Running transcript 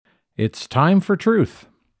It's time for Truth,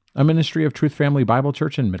 a ministry of Truth Family Bible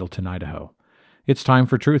Church in Middleton, Idaho. It's Time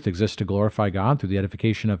for Truth exists to glorify God through the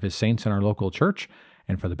edification of His saints in our local church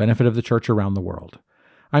and for the benefit of the church around the world.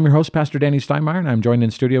 I'm your host, Pastor Danny Steinmeier, and I'm joined in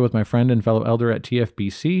studio with my friend and fellow elder at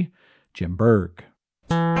TFBC, Jim Berg.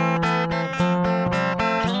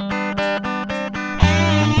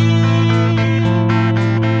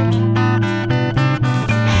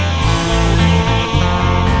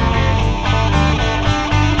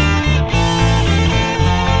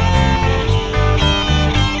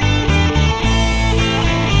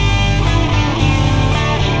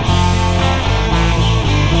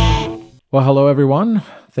 Well, hello, everyone.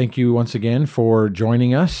 Thank you once again for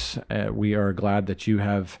joining us. We are glad that you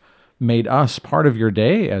have made us part of your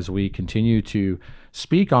day as we continue to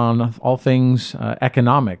speak on all things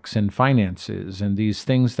economics and finances and these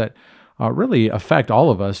things that really affect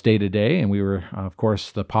all of us day to day. And we were, of course,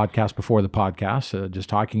 the podcast before the podcast, just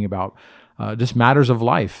talking about just matters of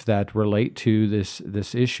life that relate to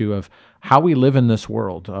this issue of how we live in this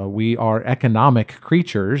world. We are economic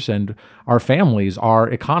creatures, and our families are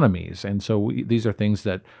economies. And so these are things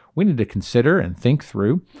that we need to consider and think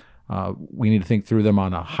through. We need to think through them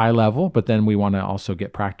on a high level, but then we want to also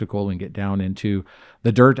get practical and get down into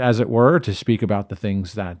the dirt, as it were, to speak about the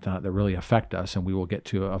things that really affect us. And we will get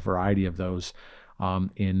to a variety of those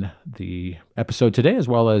in the episode today, as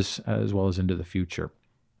well as into the future.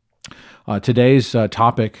 Today's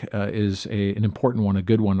topic is an important one, a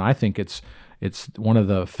good one. I think it's one of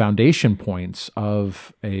the foundation points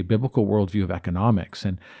of a biblical worldview of economics,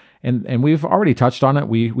 and we've already touched on it.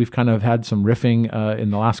 We've kind of had some riffing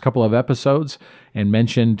in the last couple of episodes and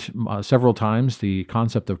mentioned several times the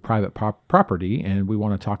concept of private property, and we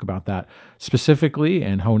want to talk about that specifically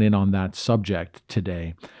and hone in on that subject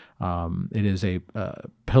today. It is a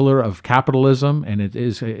pillar of capitalism, and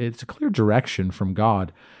it's a clear direction from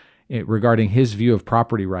God regarding His view of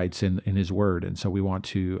property rights in His Word. And so we want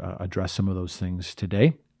to address some of those things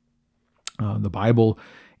today. The Bible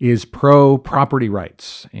is pro-property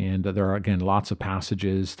rights, and there are, again, lots of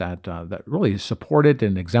passages that really support it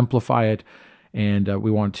and exemplify it. And we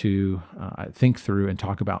want to think through and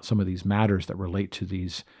talk about some of these matters that relate to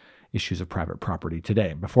these issues of private property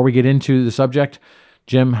today. Before we get into the subject,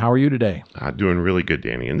 Jim, how are you today? Doing really good,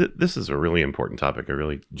 Danny. And this is a really important topic. I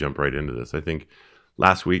really jump right into this. I think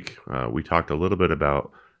last week, we talked a little bit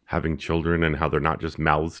about having children and how they're not just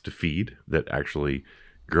mouths to feed, that actually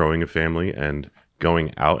growing a family and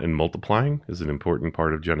going out and multiplying is an important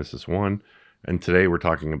part of Genesis 1. And today we're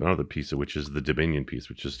talking about another piece, which is the dominion piece,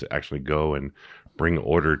 which is to actually go and bring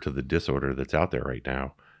order to the disorder that's out there right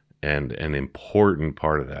now. And an important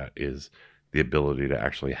part of that is the ability to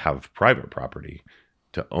actually have private property,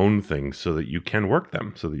 to own things so that you can work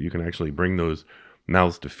them, so that you can actually bring those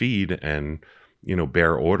mouths to feed and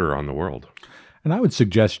bear order on the world. And I would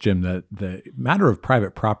suggest, Jim, that the matter of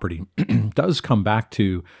private property does come back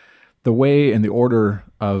to the way and the order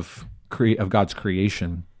of God's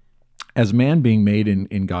creation. As man being made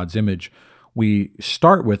in God's image, we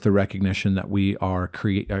start with the recognition that we are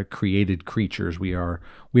created creatures. We are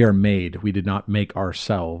made. We did not make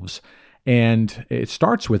ourselves. And it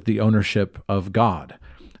starts with the ownership of God.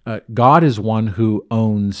 God is one who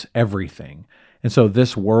owns everything. And so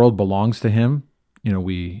this world belongs to Him.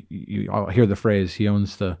 You hear the phrase, He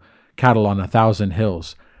owns the cattle on 1,000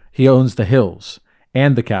 hills. He owns the hills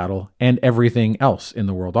and the cattle and everything else in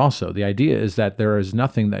the world also. The idea is that there is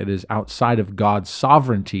nothing that is outside of God's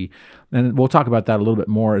sovereignty. And we'll talk about that a little bit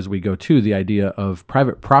more as we go to the idea of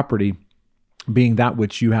private property being that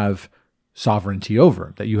which you have sovereignty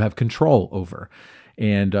over, that you have control over.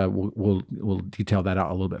 And we'll detail that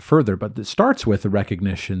out a little bit further. But it starts with the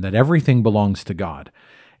recognition that everything belongs to God,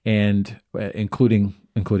 and including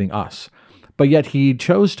us. But yet He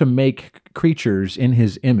chose to make creatures in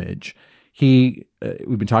His image.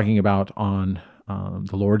 We've been talking about on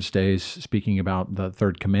the Lord's days, speaking about the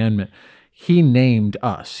third commandment. He named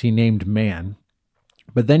us. He named man.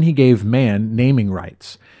 But then He gave man naming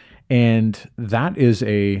rights. And that is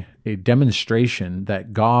a demonstration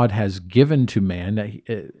that God has given to man.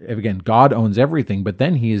 Again, God owns everything, but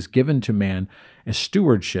then He has given to man a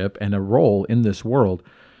stewardship and a role in this world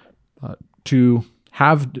to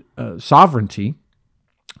have sovereignty,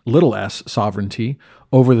 little s sovereignty,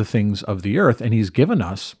 over the things of the earth. And He's given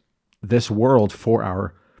us this world for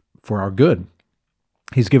our good.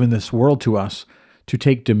 He's given this world to us to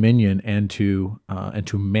take dominion and to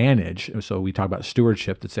manage. So we talk about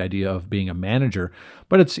stewardship. That's the idea of being a manager,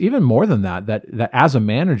 but it's even more than that. That as a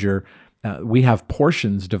manager, we have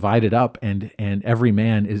portions divided up, and every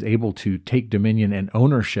man is able to take dominion and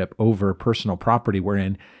ownership over personal property,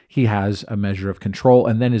 wherein he has a measure of control,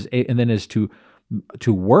 and then is to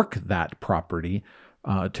work that property,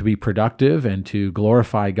 to be productive and to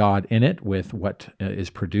glorify God in it with what is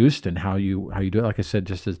produced and how you do it. Like I said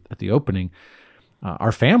just at the opening,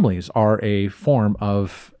 our families are a form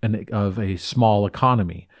of a small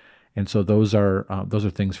economy, and so those are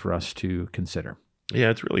things for us to consider. Yeah,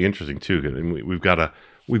 it's really interesting too. And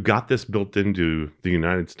we've got this built into the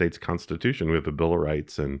United States Constitution. We have a Bill of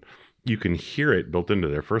Rights, and you can hear it built into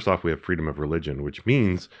there. First off, we have freedom of religion, which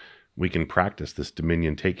means we can practice this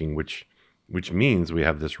dominion taking, which means we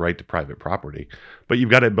have this right to private property. But you've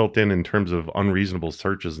got it built in terms of unreasonable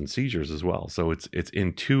searches and seizures as well. So it's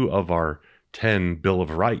in 2 of our 10 Bill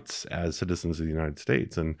of Rights as citizens of the United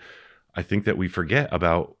States. And I think that we forget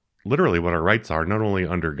about literally what our rights are, not only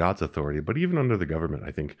under God's authority, but even under the government.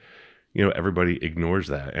 I think, everybody ignores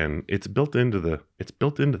that, and it's built into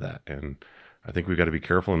that. And I think we've got to be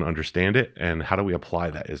careful and understand it. And how do we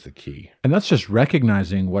apply that is the key. And that's just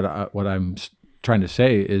recognizing what I'm trying to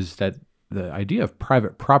say is that the idea of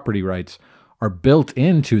private property rights are built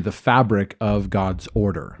into the fabric of God's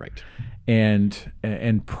order. Right.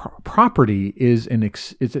 And property is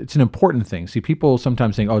it's an important thing. See, people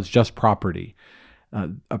sometimes think, oh, it's just property.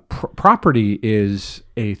 Property is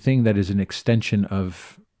a thing that is an extension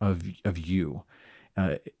of you.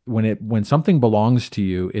 When something belongs to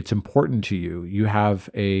you, it's important to you. You have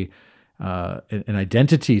an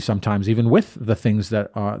identity sometimes, even with the things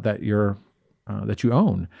that you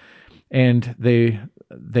own, and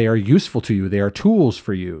they are useful to you. They are tools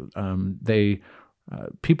for you.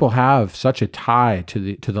 People have such a tie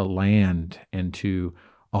to the land and to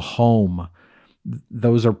a home.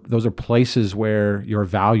 Those are places where your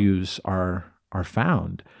values are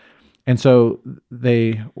found. And so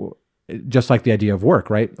they, just like the idea of work,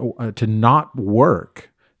 right? To not work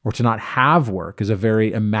or to not have work is a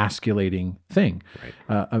very emasculating thing.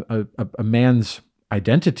 Right. A man's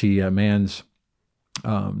identity, a man's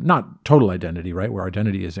not total identity, right? Where our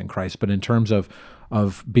identity is in Christ, but in terms of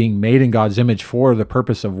being made in God's image for the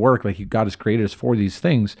purpose of work, like God has created us for these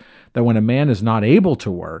things, that when a man is not able to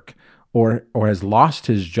work, or has lost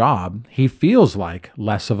his job, he feels like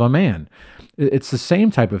less of a man. It's the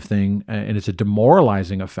same type of thing, and it's a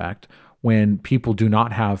demoralizing effect when people do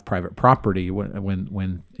not have private property,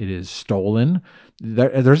 when it is stolen.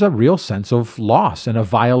 There's a real sense of loss and a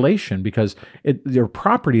violation, because your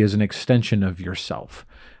property is an extension of yourself.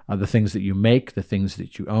 The things that you make, the things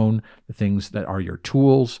that you own, the things that are your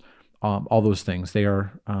tools, all those things, they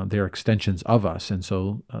are extensions of us. And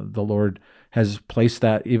so the Lord has placed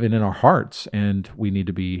that even in our hearts, and we need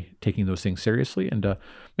to be taking those things seriously and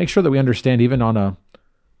make sure that we understand, even on a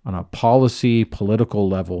political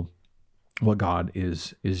level, what God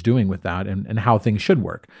is doing with that and how things should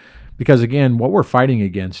work. Because again, what we're fighting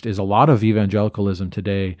against is a lot of evangelicalism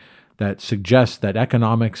today that suggests that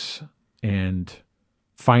economics and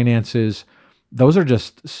finances, those are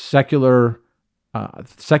just secular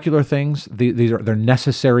things. They're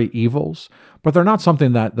necessary evils, but they're not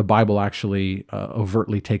something that the Bible actually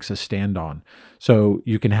overtly takes a stand on. So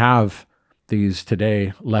you can have these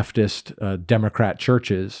today leftist Democrat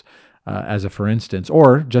churches, as a for instance,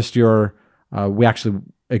 or just we actually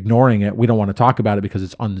ignoring it. We don't want to talk about it because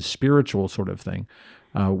it's unspiritual sort of thing.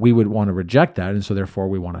 We would want to reject that, and so therefore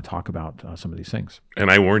we want to talk about some of these things.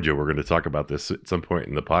 And I warned you, we're going to talk about this at some point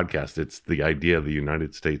in the podcast. It's the idea the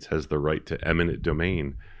United States has the right to eminent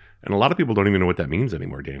domain. And a lot of people don't even know what that means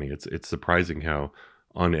anymore, Danny. It's surprising how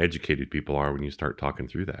uneducated people are when you start talking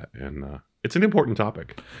through that. And it's an important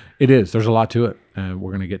topic. It is. There's a lot to it.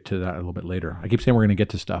 We're going to get to that a little bit later. I keep saying we're going to get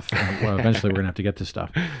to stuff. Well, eventually we're going to have to get to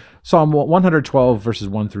stuff. Psalm 112, verses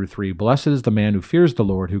 1 through 3. Blessed is the man who fears the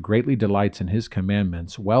Lord, who greatly delights in his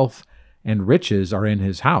commandments. Wealth and riches are in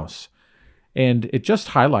his house. And it just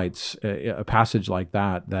highlights a passage like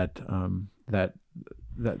that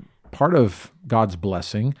part of God's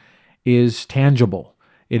blessing is tangible.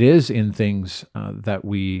 It is in things that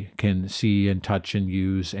we can see and touch and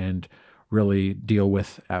use and really deal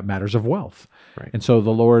with matters of wealth. Right. And so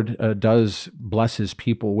the Lord does bless his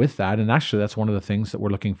people with that. And actually, that's one of the things that we're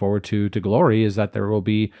looking forward to glory, is that there will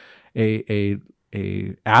be a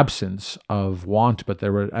absence of want. But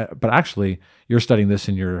actually, you're studying this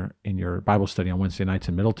in your Bible study on Wednesday nights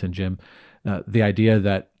in Middleton, Jim. The idea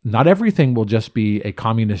that not everything will just be a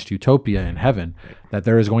communist utopia in heaven, that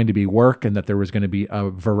there is going to be work and that there is going to be a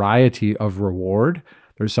variety of reward.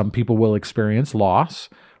 There's some people will experience loss,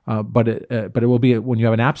 but it will be, when you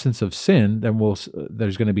have an absence of sin, then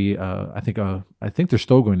there's going to be I think there's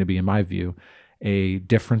still going to be, in my view, a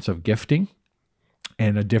difference of gifting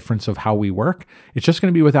and a difference of how we work. It's just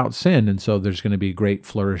going to be without sin, and so there's going to be great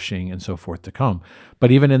flourishing and so forth to come. But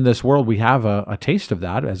even in this world, we have a taste of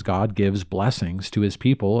that as God gives blessings to his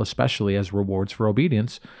people, especially as rewards for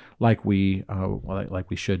obedience, like we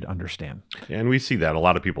should understand. And we see that a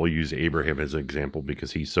lot of people use Abraham as an example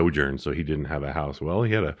because he sojourned, so he didn't have a house. Well,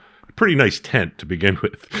 he had a pretty nice tent to begin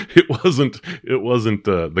with. It wasn't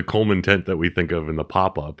the Coleman tent that we think of in the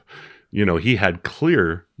pop-up. He had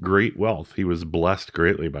clear, great wealth. He was blessed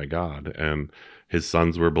greatly by God, and his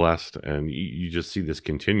sons were blessed. And you just see this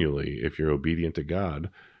continually. If you're obedient to God,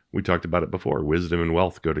 we talked about it before, wisdom and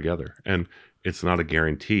wealth go together. And it's not a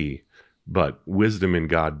guarantee, but wisdom in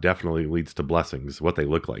God definitely leads to blessings. What they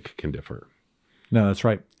look like can differ. No, that's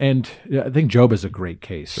right. And I think Job is a great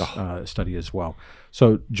case study as well.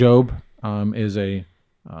 So Job is a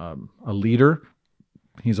leader.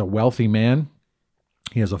 He's a wealthy man.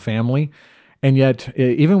 He has a family. And yet,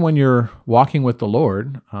 even when you're walking with the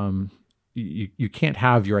Lord, you can't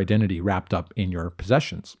have your identity wrapped up in your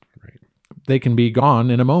possessions. Right. They can be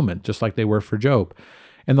gone in a moment, just like they were for Job.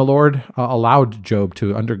 And the Lord allowed Job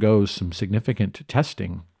to undergo some significant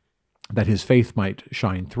testing that his faith might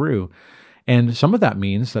shine through. And some of that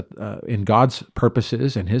means that in God's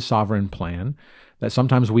purposes and his sovereign plan, that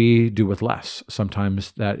sometimes we do with less.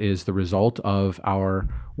 Sometimes that is the result of our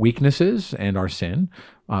weaknesses and our sin.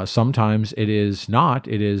 Sometimes it is not.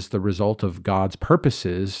 It is the result of God's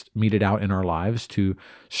purposes meted out in our lives to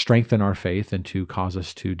strengthen our faith and to cause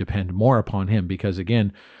us to depend more upon him. Because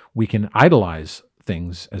again, we can idolize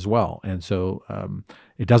things as well. And so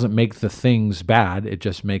it doesn't make the things bad. It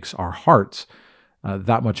just makes our hearts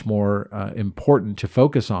that much more important to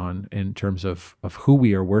focus on in terms of who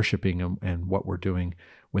we are worshiping and what we're doing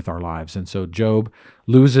with our lives. And so Job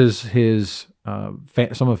loses his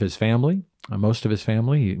some of his family, most of his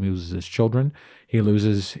family. He loses his children. He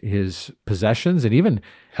loses his possessions and even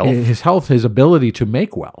his health, his ability to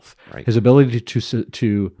make wealth, Right. his ability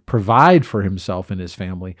to provide for himself and his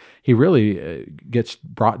family. He really gets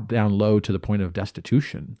brought down low to the point of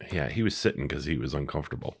destitution. Yeah, he was sitting because he was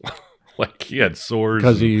uncomfortable. Like he had sores.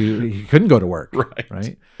 Because he couldn't go to work,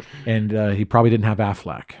 Right. And he probably didn't have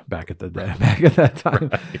Aflac back at that time,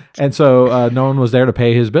 right. And so no one was there to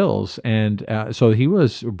pay his bills, and so he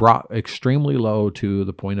was brought extremely low to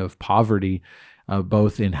the point of poverty,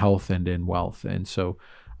 both in health and in wealth. And so,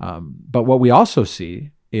 but what we also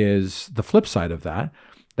see is the flip side of that.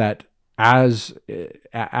 That as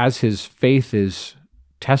his faith is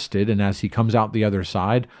tested, and as he comes out the other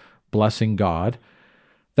side, blessing God,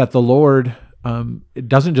 that the Lord it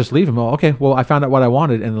doesn't just leave him. Oh, okay, well, I found out what I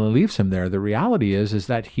wanted, and then leaves him there. The reality is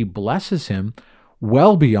that he blesses him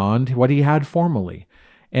well beyond what he had formerly,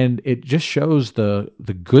 and it just shows the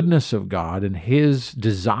goodness of God and his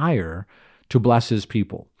desire to bless his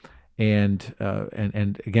people. And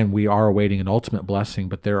again, we are awaiting an ultimate blessing,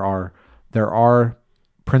 but there are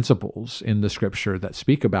principles in the Scripture that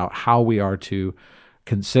speak about how we are to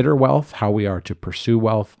consider wealth, how we are to pursue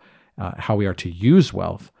wealth, how we are to use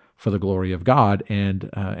wealth for the glory of God,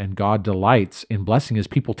 and God delights in blessing his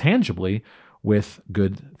people tangibly with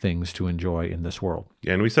good things to enjoy in this world.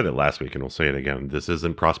 Yeah, and we said it last week, and we'll say it again. This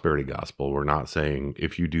isn't prosperity gospel. We're not saying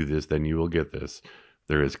if you do this, then you will get this.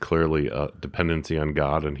 There is clearly a dependency on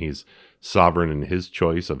God, and he's sovereign in his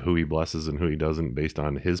choice of who he blesses and who he doesn't based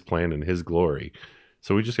on his plan and his glory.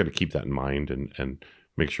 So we just got to keep that in mind and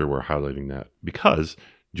make sure we're highlighting that, because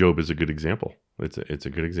Job is a good example. It's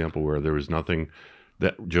a good example where there was nothing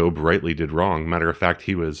that Job rightly did wrong. Matter of fact,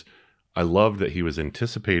 I love that he was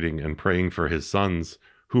anticipating and praying for his sons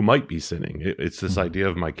who might be sinning. It's this idea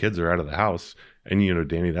of my kids are out of the house. And,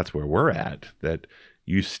 Danny, that's where we're at, that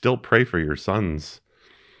you still pray for your sons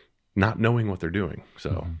not knowing what they're doing.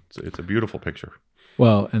 So it's a beautiful picture.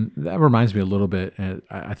 Well, and that reminds me a little bit,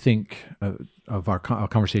 I think, of our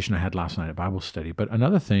conversation I had last night at Bible study. But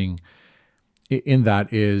another thing in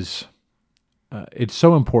that is it's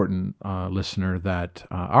so important, listener, that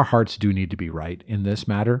our hearts do need to be right in this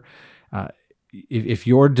matter. If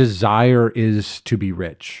your desire is to be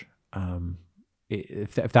rich,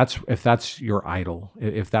 if that's your idol,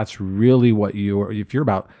 if that's really what if you're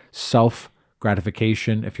about self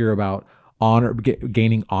gratification, if you're about honor,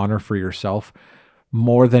 gaining honor for yourself,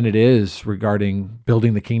 more than it is regarding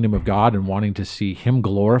building the kingdom of God and wanting to see him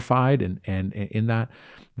glorified, and in that,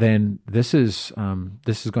 then this is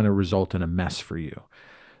going to result in a mess for you.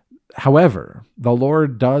 However, the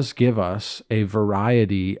Lord does give us a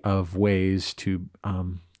variety of ways to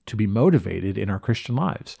be motivated in our Christian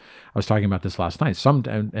lives. I was talking about this last night.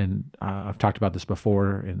 I've talked about this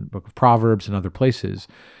before in the book of Proverbs and other places,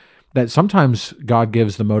 that sometimes God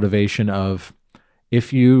gives the motivation of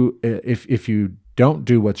if you don't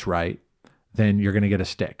do what's right, then you're going to get a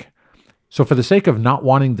stick. So for the sake of not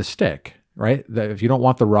wanting the stick, right? That if you don't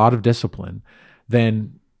want the rod of discipline,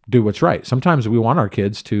 then do what's right. Sometimes we want our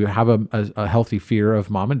kids to have a healthy fear of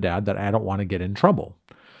mom and dad, that I don't want to get in trouble.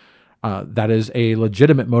 That is a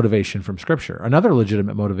legitimate motivation from Scripture. Another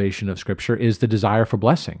legitimate motivation of Scripture is the desire for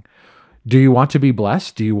blessing. Do you want to be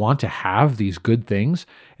blessed? Do you want to have these good things?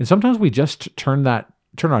 And sometimes we just turn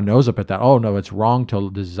our nose up at that. Oh no, it's wrong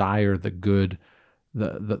to desire the good,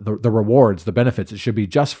 the rewards, the benefits. It should be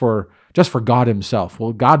just for God Himself.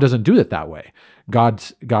 Well, God doesn't do it that way. God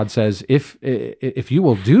says, if you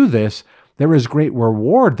will do this, there is great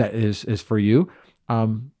reward that is for you.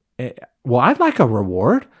 Well, I'd like a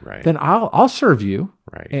reward. Right. Then I'll serve you.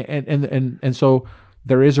 Right. And so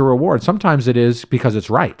there is a reward. Sometimes it is because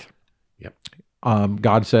it's right. Yep.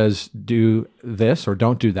 God says, do this or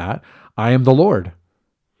don't do that. I am the Lord,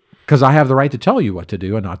 because I have the right to tell you what to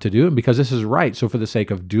do and not to do, and because this is right. So for the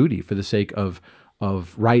sake of duty, for the sake of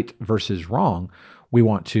right versus wrong, we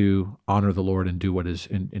want to honor the Lord and do what is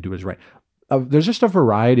right. There's just a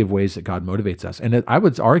variety of ways that God motivates us, and I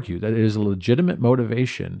would argue that it is a legitimate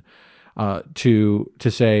motivation to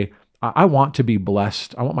say, I want to be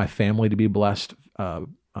blessed. I want my family to be blessed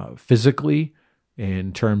physically,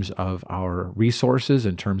 in terms of our resources,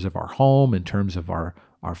 in terms of our home, in terms of our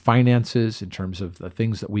finances, in terms of the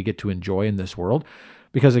things that we get to enjoy in this world.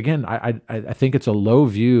 Because again, I think it's a low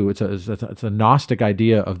view. It's a Gnostic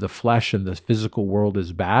idea of the flesh and the physical world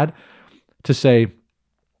is bad, to say,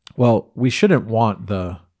 well, we shouldn't want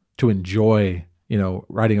to enjoy,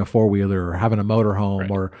 riding a four-wheeler or having a motorhome,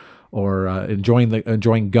 Right. or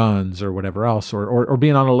enjoying guns or whatever else, or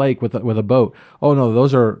being on a lake with a boat. Oh no,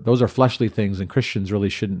 those are fleshly things, and Christians really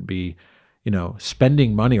shouldn't be,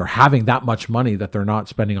 spending money or having that much money that they're not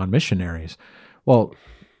spending on missionaries. Well,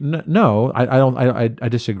 no, I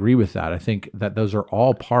disagree with that. I think that those are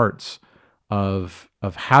all parts of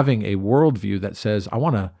having a worldview that says, I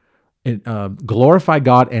want to glorify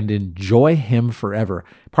God and enjoy Him forever.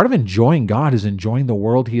 Part of enjoying God is enjoying the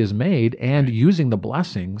world He has made and using the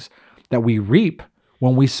blessings that we reap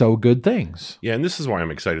when we sow good things. Yeah, and this is why I'm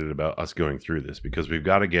excited about us going through this, because we've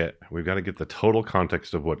got to get the total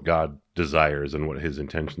context of what God desires and what His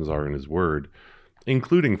intentions are in His Word,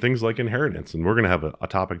 including things like inheritance. And we're going to have a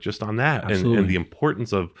topic just on that, and the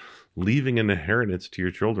importance of leaving an inheritance to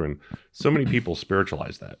your children. So many people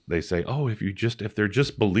spiritualize that. They say, oh, if they're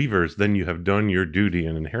just believers, then you have done your duty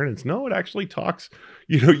and inheritance. No, it actually talks,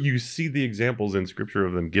 you see the examples in Scripture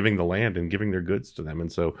of them giving the land and giving their goods to them.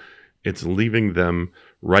 And so it's leaving them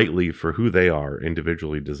rightly for who they are,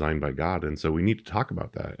 individually designed by God. And so we need to talk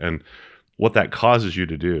about that. And what that causes you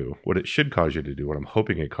to do, what it should cause you to do, what I'm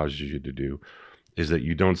hoping it causes you to do, is that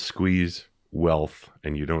you don't squeeze wealth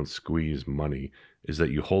and you don't squeeze money, is that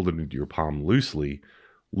you hold it into your palm loosely,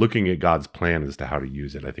 looking at God's plan as to how to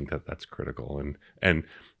use it. I think that's critical. And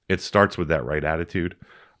it starts with that right attitude.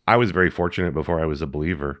 I was very fortunate before I was a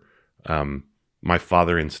believer. My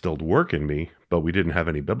father instilled work in me, but we didn't have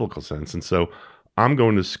any biblical sense. And so I'm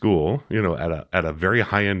going to school, at a very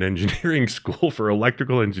high-end engineering school for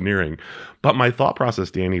electrical engineering. But my thought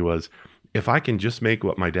process, Danny, was, if I can just make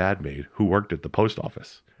what my dad made, who worked at the post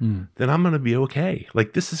office, then I'm going to be okay.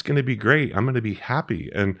 Like, this is going to be great. I'm going to be happy.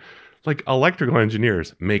 And like, electrical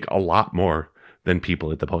engineers make a lot more than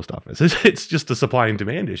people at the post office. It's just a supply and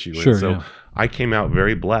demand issue. Sure, and so yeah. I came out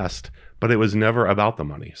very blessed, but it was never about the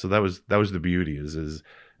money. So that was the beauty is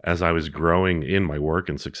as I was growing in my work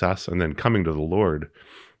and success and then coming to the Lord,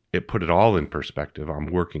 it put it all in perspective.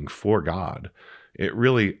 I'm working for God. It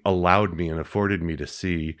really allowed me and afforded me to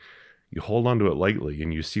see, you hold on to it lightly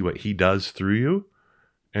and you see what He does through you,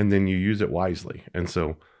 and then you use it wisely. And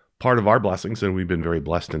so part of our blessings, and we've been very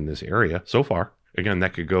blessed in this area so far, again,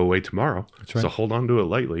 that could go away tomorrow. That's right. So hold on to it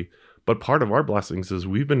lightly. But part of our blessings is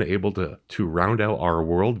we've been able to round out our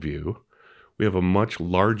worldview. We have a much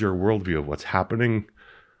larger worldview of what's happening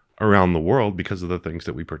around the world because of the things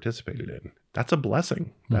that we participated in. That's a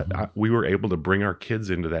blessing. That we were able to bring our kids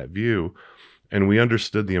into that view, and we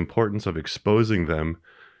understood the importance of exposing them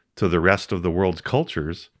to the rest of the world's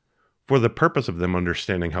cultures for the purpose of them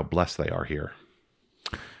understanding how blessed they are here.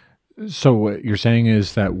 So what you're saying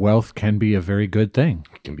is that wealth can be a very good thing.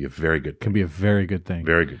 It can be a very good thing. Can be a very good thing.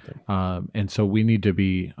 Very good thing. And so we need to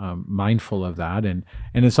be mindful of that. And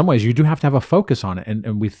in some ways, you do have to have a focus on it.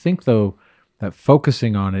 And we think, though, that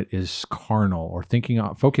focusing on it is carnal, or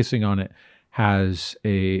focusing on it is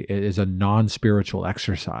a non-spiritual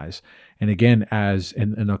exercise. And again, as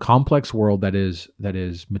in a complex world that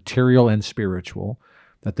is material and spiritual,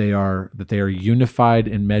 that they are unified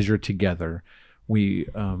and measured together,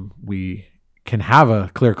 we can have a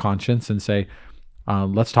clear conscience and say,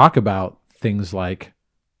 let's talk about things like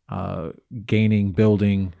gaining,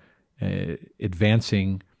 building,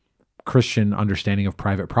 advancing Christian understanding of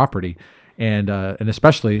private property, and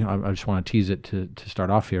especially, I just want to tease it to start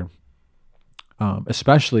off here.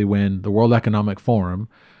 Especially when the World Economic Forum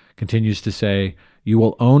continues to say you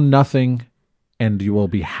will own nothing and you will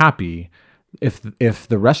be happy if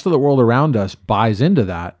the rest of the world around us buys into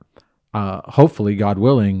that. Hopefully, God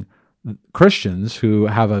willing, Christians who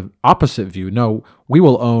have an opposite view, no, we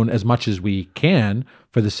will own as much as we can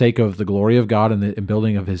for the sake of the glory of God and the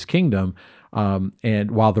building of His kingdom.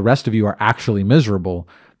 And while the rest of you are actually miserable,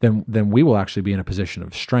 then we will actually be in a position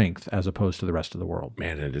of strength as opposed to the rest of the world.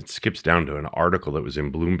 Man, and it skips down to an article that was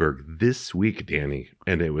in Bloomberg this week, Danny,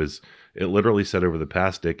 and it literally said over the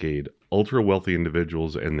past decade, ultra wealthy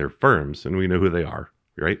individuals and their firms, and we know who they are,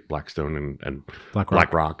 right? Blackstone and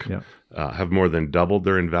BlackRock Yeah. have more than doubled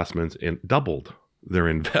their investments in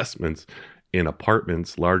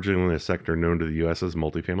apartments, largely in a sector known to the U.S. as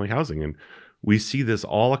multifamily housing. And we see this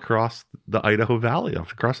all across the Idaho Valley,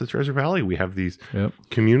 across the Treasure Valley. We have these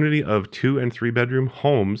community of 2 and 3 bedroom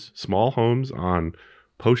homes, small homes on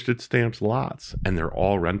postage stamps lots, and they're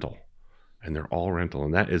all rental. And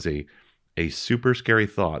that is a super scary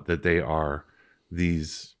thought that they are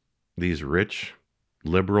these rich,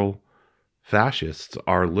 liberal fascists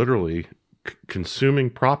are literally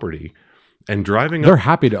consuming property and driving They're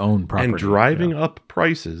happy to own property. And driving up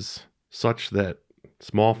prices such that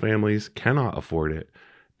small families cannot afford it.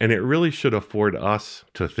 And it really should afford us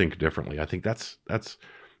to think differently. I think that's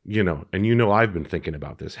and I've been thinking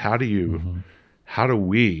about this. How do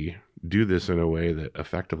we do this in a way that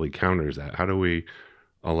effectively counters that? How do we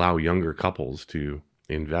allow younger couples to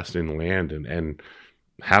invest in land and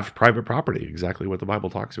have private property, exactly what the Bible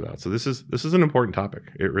talks about? So this is an important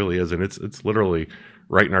topic. It really is, and it's literally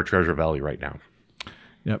right in our Treasure Valley right now.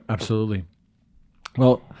 Yep, absolutely.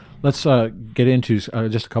 Well, let's get into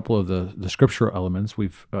just a couple of the scriptural elements.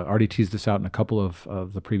 We've already teased this out in a couple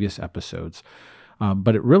of the previous episodes,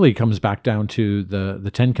 but it really comes back down to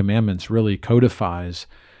the Ten Commandments. Really codifies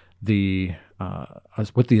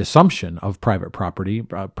with the assumption of private property.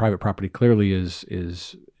 Private property clearly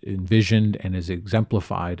is envisioned and is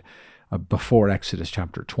exemplified before Exodus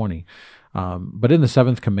chapter 20. But in the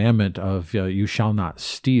 7th commandment of you shall not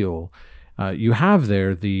steal, you have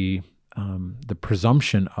there the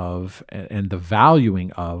presumption of and the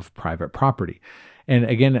valuing of private property. And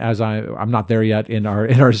again, as I'm not there yet in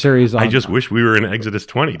our series. I just wish we were in Exodus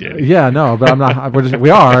 20, Danny. Yeah, no, but I'm not. We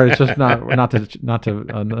are. It's just we're not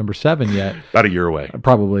to number 7 yet. About a year away,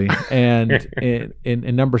 probably. And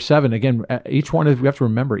in number 7, again, we have to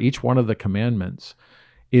remember each one of the commandments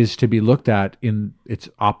is to be looked at in its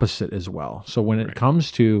opposite as well. So when it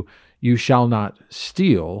comes to you shall not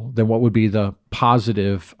steal, then what would be the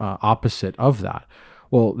positive opposite of that?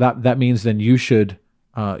 Well, that means then you should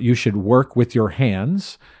work with your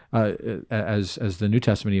hands, as the New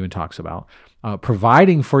Testament even talks about,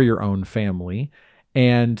 providing for your own family,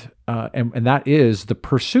 and that is the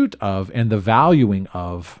pursuit of and the valuing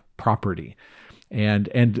of property, and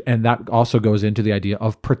that also goes into the idea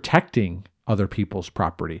of protecting other people's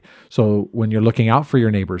property. So when you're looking out for your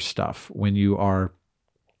neighbor's stuff, when you are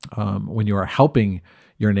helping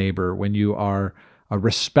your neighbor, when you are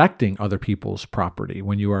respecting other people's property,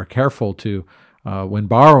 when you are careful to, when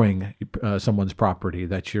borrowing someone's property,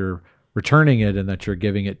 that you're returning it and that you're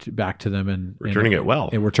giving it back to them and returning it well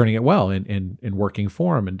and working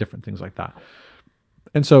for them and different things like that.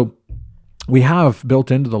 And so we have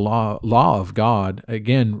built into the law of God,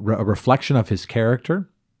 again, a reflection of His character.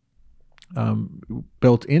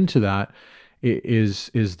 Built into that is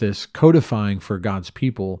this codifying for God's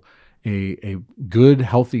people a good,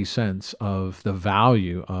 healthy sense of the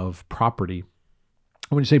value of property.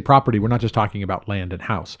 When you say property, we're not just talking about land and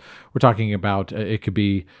house. We're talking about it could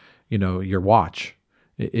be, your watch.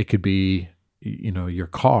 It could be, your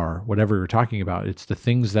car. Whatever you're talking about, it's the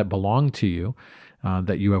things that belong to you,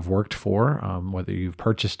 that you have worked for, whether you've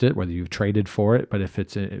purchased it, whether you've traded for it. But if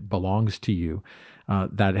it belongs to you,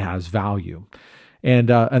 that has value. And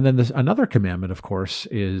then another commandment, of course,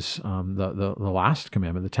 is the last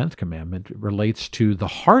commandment, the 10th commandment, relates to the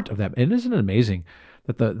heart of that. And isn't it amazing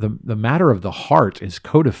that the matter of the heart is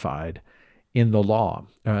codified in the law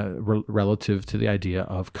relative to the idea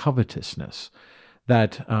of covetousness?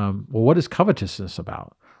 That, what is covetousness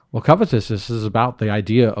about? Well, covetousness is about the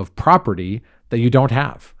idea of property that you don't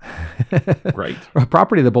have. Right.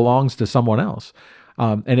 Property that belongs to someone else.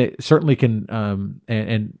 And it certainly can,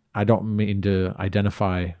 and I don't mean to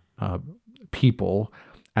identify people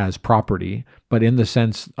as property, but in the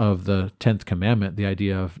sense of the 10th commandment, the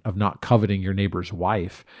idea of not coveting your neighbor's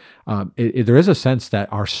wife, there is a sense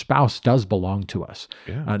that our spouse does belong to us,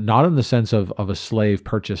 Yeah. not in the sense of a slave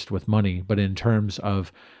purchased with money, but in terms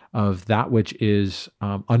of that which is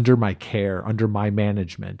under my care, under my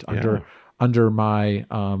management, Yeah. under my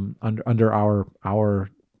under our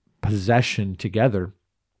possession together.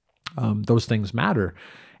 Those things matter,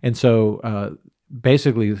 and so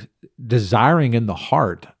basically, desiring in the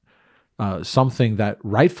heart something that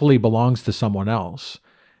rightfully belongs to someone else.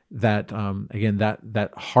 That again,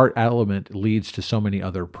 that heart element leads to so many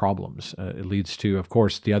other problems. It leads to, of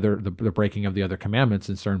course, the breaking of the other commandments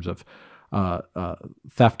in terms of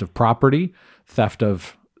theft of property, theft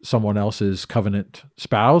of someone else's covenant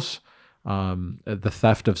spouse, the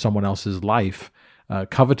theft of someone else's life.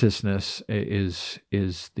 Covetousness is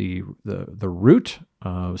the root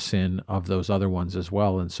sin of those other ones as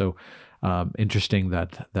well, and so interesting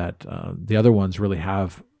that the other ones really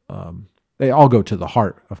have. They all go to the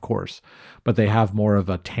heart, of course, but they have more of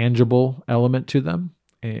a tangible element to them,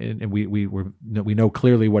 and we know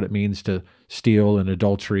clearly what it means to steal and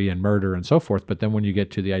adultery and murder and so forth. But then when you get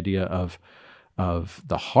to the idea of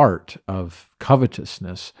the heart of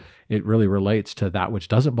covetousness, it really relates to that which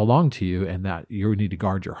doesn't belong to you, and that you need to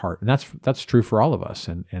guard your heart. And that's true for all of us,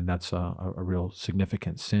 and that's a real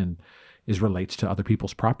significant sin, is relates to other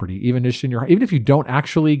people's property, even if you don't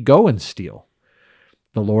actually go and steal.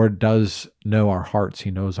 The Lord does know our hearts.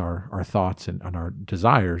 He knows our thoughts and our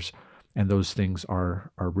desires, and those things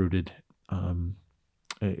are rooted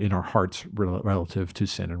in our hearts relative to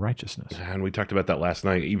sin and righteousness. And we talked about that last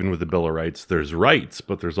night. Even with the Bill of Rights, there's rights,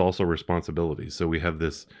 but there's also responsibilities. So we have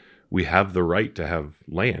the right to have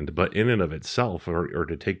land, but in and of itself, or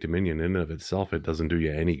to take dominion in and of itself, it doesn't do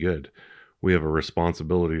you any good. We have a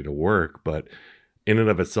responsibility to work, but in and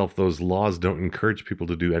of itself, those laws don't encourage people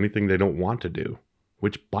to do anything they don't want to do,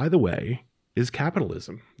 which, by the way, is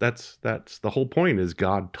capitalism. That's the whole point, is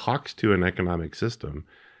God talks to an economic system,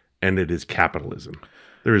 and it is capitalism.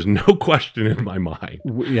 There is no question in my mind.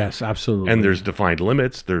 Yes, absolutely. And there's defined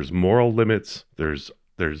limits. There's moral limits. There's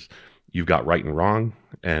you've got right and wrong,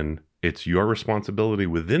 and it's your responsibility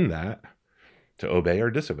within that to obey or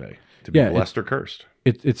disobey, to be blessed or cursed.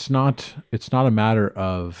 It's not a matter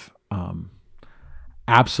of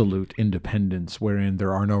absolute independence, wherein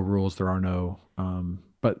there are no rules, there are no,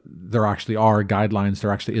 but there actually are guidelines.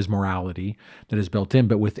 There actually is morality that is built in,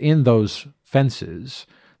 but within those fences,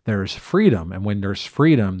 there's freedom. And when there's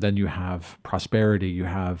freedom, then you have prosperity. You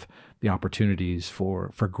have the opportunities for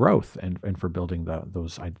growth and for building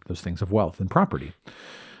those things of wealth and property.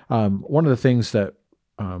 One of the things that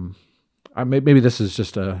maybe this is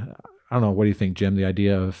just I don't know. What do you think, Jim? The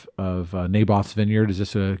idea of Naboth's vineyard, is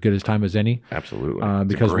this as good a time as any? Absolutely,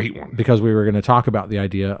 it's a great one. Because we were going to talk about the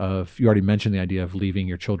idea of, you already mentioned the idea of leaving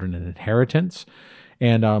your children an inheritance,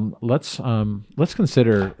 and let's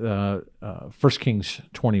consider 1 Kings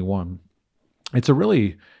 21. It's a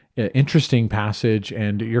really interesting passage,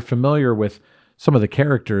 and you're familiar with some of the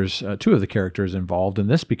characters, two of the characters involved, and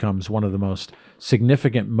this becomes one of the most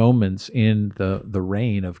significant moments in the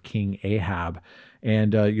reign of King Ahab.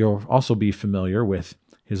 And you'll also be familiar with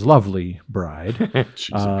his lovely bride.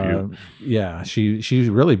 She's a beaut. Yeah, she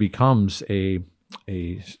really becomes a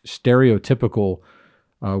stereotypical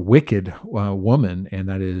wicked woman, and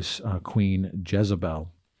that is Queen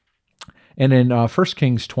Jezebel. And in 1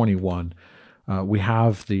 Kings 21, we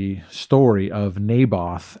have the story of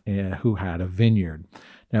Naboth, who had a vineyard.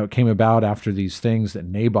 Now, it came about after these things that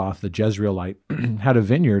Naboth the Jezreelite had a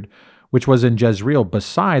vineyard, which was in Jezreel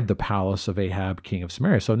beside the palace of Ahab, king of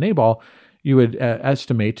Samaria. So Nabal, you would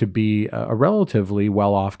estimate to be a relatively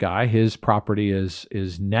well-off guy. His property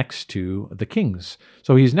is next to the king's.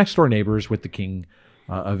 So he's next door neighbors with the king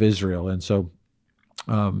of Israel. And so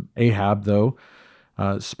Ahab, though,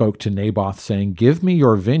 spoke to Naboth, saying, "Give me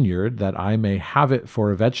your vineyard, that I may have it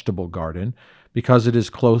for a vegetable garden, because it is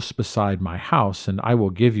close beside my house, and I will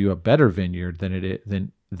give you a better vineyard than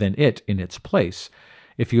it in its place.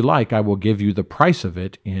 If you like, I will give you the price of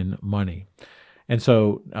it in money." And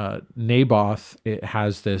so Naboth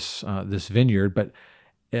has this vineyard, but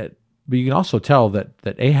you can also tell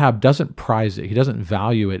that Ahab doesn't prize it. He doesn't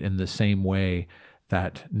value it in the same way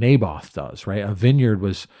that Naboth does, right? A vineyard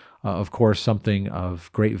was, of course, something of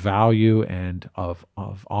great value and of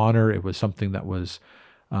honor. It was something that was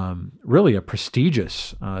really a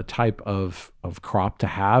prestigious type of crop to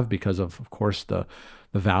have, because of course, the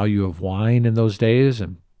value of wine in those days,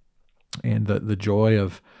 and the joy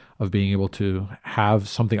of being able to have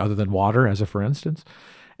something other than water, as a for instance.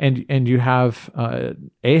 And you have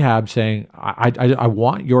Ahab saying, I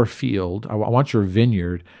want your field, I want your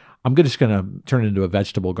vineyard. I'm just going to turn it into a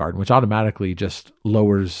vegetable garden, which automatically just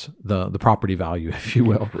lowers the property value, if you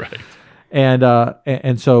will. Right.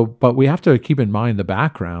 And so, but we have to keep in mind the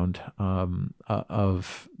background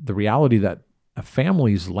of the reality that a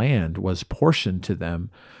family's land was portioned to them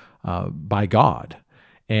by God,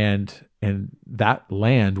 and that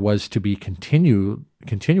land was to be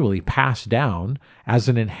continually passed down as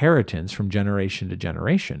an inheritance from generation to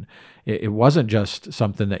generation. It wasn't just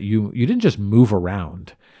something that you didn't just move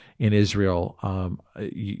around in Israel.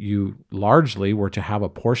 You largely were to have a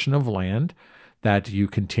portion of land that you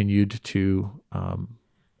continued to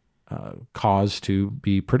cause to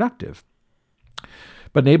be productive.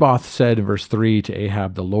 But Naboth said in verse 3 to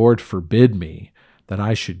Ahab, "The Lord forbid me that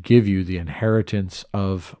I should give you the inheritance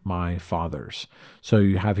of my fathers." So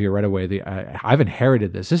you have here right away, I've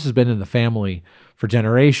inherited this. This has been in the family for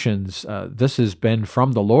generations. This has been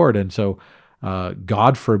from the Lord. And so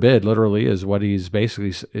God forbid, literally, is what he's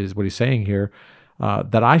saying here,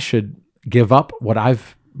 that I should give up what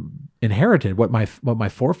I've inherited, what my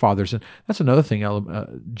forefathers. And that's another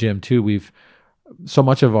thing, Jim, too. So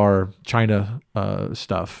much of our China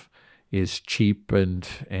stuff is cheap and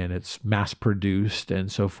it's mass produced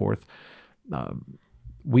and so forth.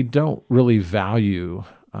 We don't really value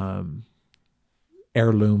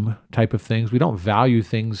heirloom type of things. We don't value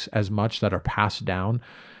things as much that are passed down.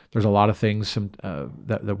 There's a lot of things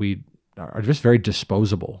that we are just very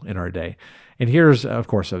disposable in our day. And here's, of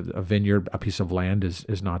course, a vineyard, a piece of land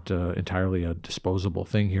is not entirely a disposable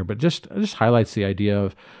thing here, but just highlights the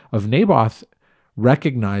idea of Naboth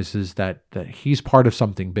recognizes that he's part of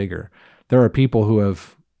something bigger. There are people who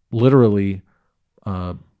have literally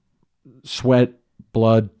sweat,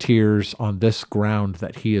 blood, tears on this ground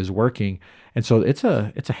that he is working, and so it's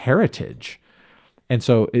a heritage. And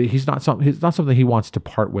so it's not something he wants to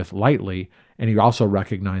part with lightly, and he also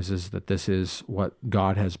recognizes that this is what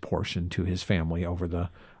God has portioned to his family over the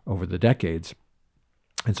decades.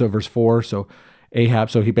 And so verse 4, verse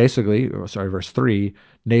 3,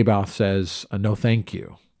 Naboth says, "No thank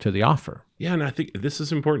you" to the offer. Yeah, and I think this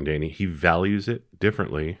is important, Danny. He values it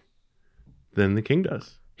differently than the king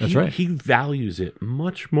does. That's right. He values it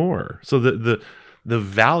much more. So the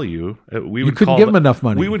value you couldn't give him enough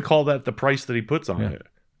money. We would call that the price that he puts on it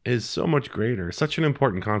is so much greater. Such an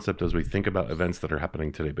important concept as we think about events that are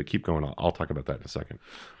happening today. But keep going. I'll talk about that in a second.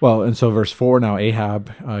 Well, and so verse 4, now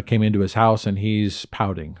Ahab came into his house and he's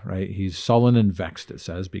pouting, right? He's sullen and vexed, it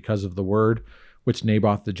says, because of the word which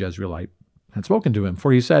Naboth the Jezreelite had spoken to him.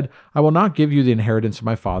 For he said, "I will not give you the inheritance of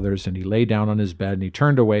my fathers." And he lay down on his bed and he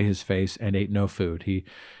turned away his face and ate no food. He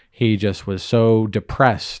just was so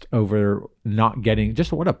depressed over not getting,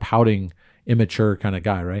 just what a pouting, immature kind of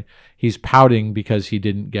guy, right? He's pouting because he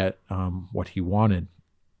didn't get what he wanted.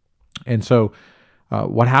 And so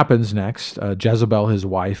what happens next? Jezebel, his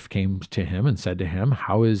wife, came to him and said to him,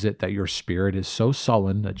 "How is it that your spirit is so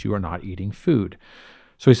sullen that you are not eating food?"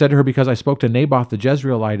 So he said to her, "Because I spoke to Naboth the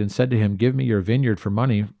Jezreelite and said to him, 'Give me your vineyard for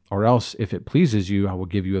money, or else if it pleases you, I will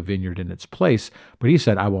give you a vineyard in its place.' But he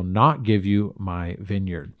said, 'I will not give you my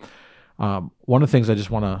vineyard.'" One of the things I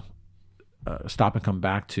just want to stop and come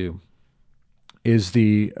back to is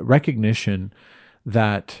the recognition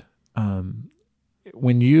that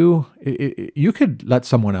when you could let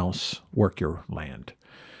someone else work your land.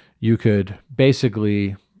 You could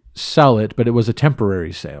basically sell it, but it was a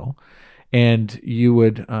temporary sale. And you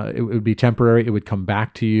would it would be temporary. It would come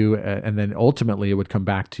back to you, and then ultimately it would come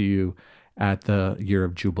back to you at the year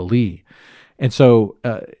of Jubilee. And so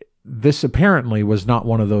this apparently was not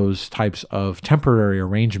one of those types of temporary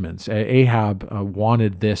arrangements. Ahab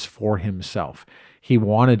wanted this for himself. He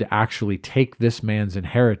wanted to actually take this man's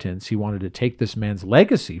inheritance. He wanted to take this man's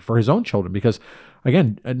legacy for his own children. Because,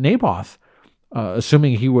 again, Naboth,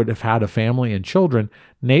 assuming he would have had a family and children,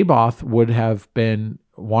 Naboth would have been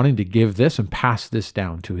wanting to give this and pass this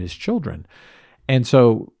down to his children. And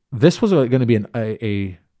so this was going to be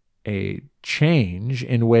a change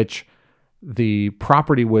in which the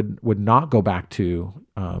property would not go back to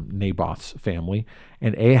Naboth's family,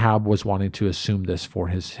 and Ahab was wanting to assume this for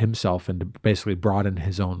himself and to basically broaden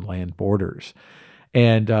his own land borders.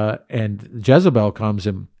 And Jezebel comes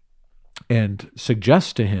and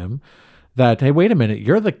suggests to him that, hey, wait a minute,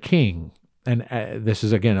 you're the king. And this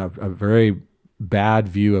is, again, a very bad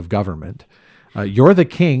view of government. You're the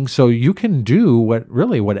king, so you can do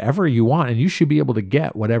whatever you want, and you should be able to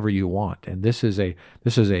get whatever you want. And this is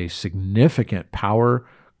a significant power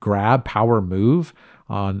grab, power move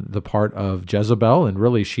on the part of Jezebel, and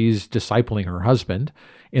really she's discipling her husband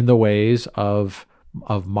in the ways of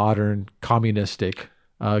modern communistic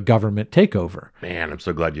government takeover. Man, I'm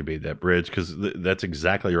so glad you made that bridge, because that's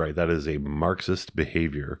exactly right. That is a Marxist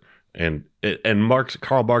behavior, and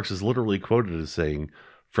Karl Marx is literally quoted as saying,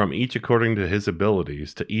 "From each according to his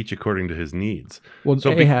abilities, to each according to his needs." Well,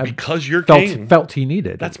 So Ahab because you're felt king, felt he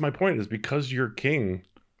needed. that's my point. Is because you're king,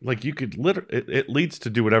 like you could it leads to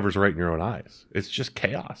do whatever's right in your own eyes. It's just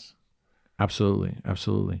chaos. Absolutely,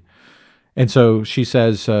 absolutely. And so she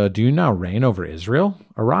says, do you now reign over Israel?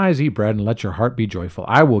 Arise, eat bread, and let your heart be joyful.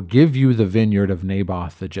 I will give you the vineyard of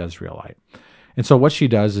Naboth the Jezreelite. And so what she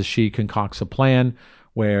does is she concocts a plan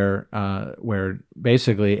where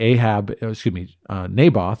basically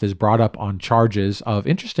Naboth is brought up on charges of,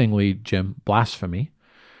 interestingly, Jim, blasphemy.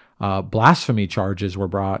 Blasphemy charges were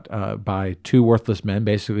brought by two worthless men,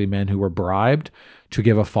 basically men who were bribed to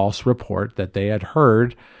give a false report that they had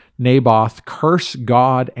heard Naboth curse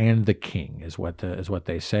God and the king, is what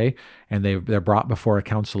they say, and they're brought before a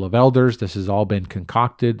council of elders. This has all been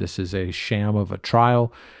concocted. This is a sham of a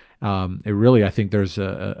trial. It really, I think, there's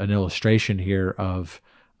an illustration here of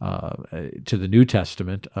to the New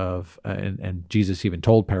Testament of, and Jesus even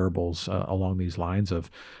told parables along these lines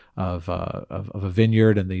of a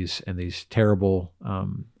vineyard and these terrible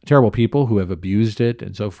people who have abused it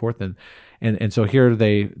and so forth, and so here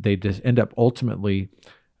they just end up ultimately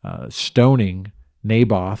stoning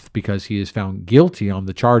Naboth because he is found guilty on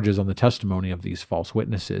the charges, on the testimony of these false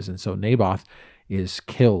witnesses. And so Naboth is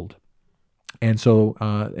killed. And so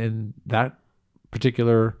in that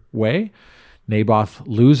particular way, Naboth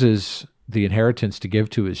loses the inheritance to give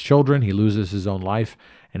to his children. He loses his own life,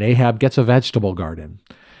 and Ahab gets a vegetable garden.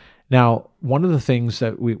 Now, one of the things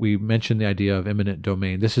that we mentioned, the idea of eminent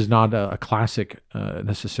domain, this is not a classic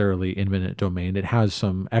necessarily eminent domain. It has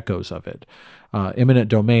some echoes of it. Eminent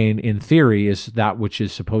domain, in theory, is that which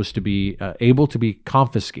is supposed to be able to be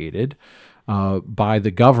confiscated by the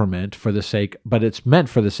government for the sake, but it's meant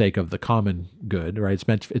for the sake of the common good, right?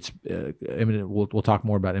 It's eminent. We'll talk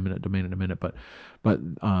more about eminent domain in a minute, but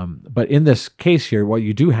in this case here, what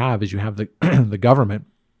you do have is you have the the government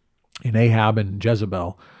in Ahab and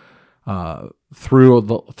Jezebel. Through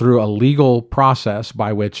a legal process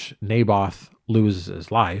by which Naboth loses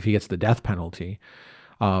his life, he gets the death penalty.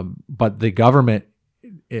 But the government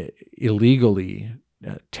illegally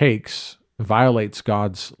violates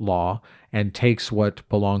God's law and takes what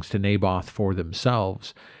belongs to Naboth for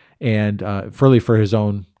themselves, and really for his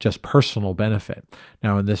own just personal benefit.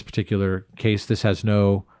 Now, in this particular case, this has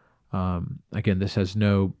no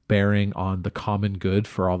bearing on the common good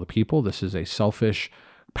for all the people. This is a selfish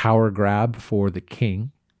power grab for the king.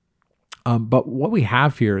 But what we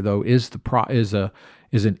have here, though, is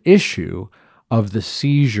an issue of the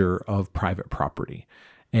seizure of private property,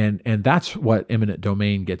 and that's what eminent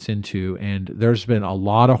domain gets into. And there's been a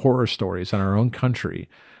lot of horror stories in our own country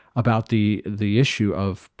about the issue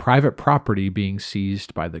of private property being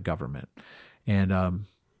seized by the government, and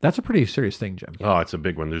that's a pretty serious thing, Jim. Oh, it's a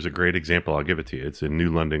big one. There's a great example. I'll give it to you. It's in New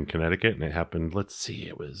London, Connecticut, and it happened.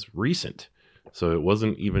 It was recent. So it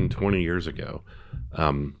wasn't even 20 years ago.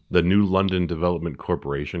 The New London Development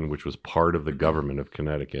Corporation, which was part of the government of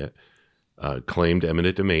Connecticut, claimed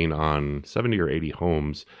eminent domain on 70 or 80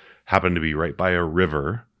 homes, happened to be right by a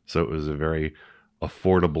river. So it was a very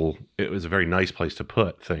affordable, it was a very nice place to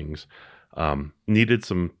put things. Needed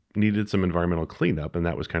some environmental cleanup, and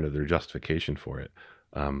that was kind of their justification for it.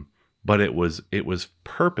 But it was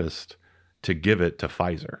purposed to give it to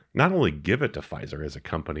Pfizer. Not only give it to Pfizer as a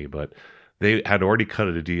company, but they had already cut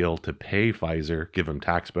a deal to pay Pfizer, give them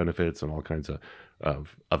tax benefits and all kinds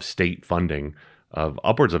of state funding of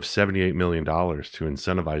upwards of $78 million to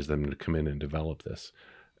incentivize them to come in and develop this.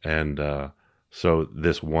 And so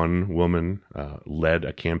this one woman led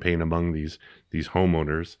a campaign among these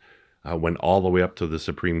homeowners, went all the way up to the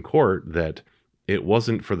Supreme Court, that it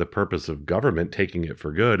wasn't for the purpose of government taking it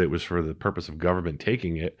for good. It was for the purpose of government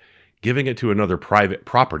taking it, giving it to another private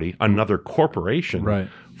property, another corporation, right,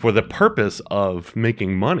 for the purpose of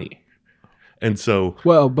making money. And so,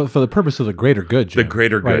 well, but for the purpose of the greater good, Jim, the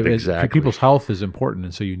greater good, right? Exactly. People's health is important,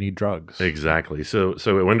 and so you need drugs. Exactly. So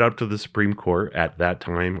it went up to the Supreme Court at that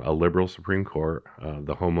time, a liberal Supreme Court.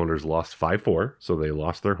 The homeowners lost 5-4, so they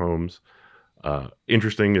lost their homes.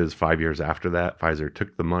 Interesting is 5 years after that, Pfizer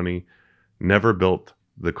took the money, never built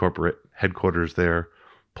the corporate headquarters there,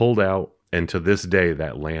 pulled out, and to this day,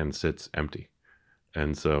 that land sits empty.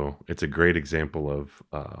 And so it's a great example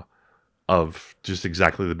of just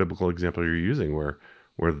exactly the biblical example you're using,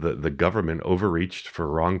 where the government overreached for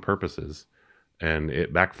wrong purposes, and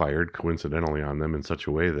it backfired coincidentally on them in such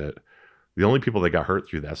a way that the only people that got hurt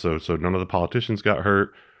through that, so none of the politicians got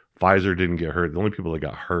hurt, Pfizer didn't get hurt. The only people that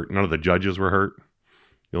got hurt, none of the judges were hurt.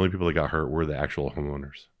 The only people that got hurt were the actual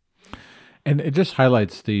homeowners. And it just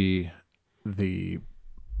highlights the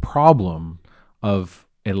problem of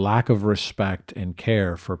a lack of respect and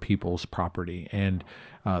care for people's property. And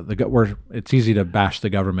it's easy to bash the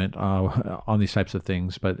government on these types of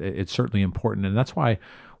things, but it's certainly important. And that's why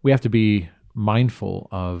we have to be mindful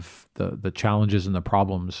of the challenges and the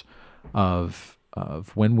problems of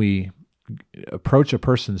when we approach a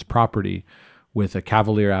person's property with a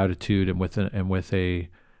cavalier attitude and with a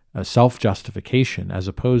self-justification, as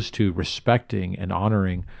opposed to respecting and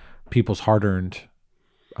honoring people's hard-earned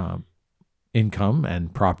income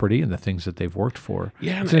and property and the things that they've worked for.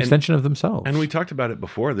 Yeah, it's an extension of themselves. And we talked about it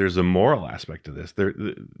before. There's a moral aspect to this.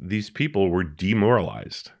 These people were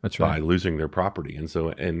demoralized by losing their property,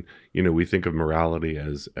 and we think of morality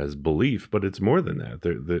as belief, but it's more than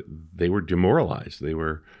that. They were demoralized. They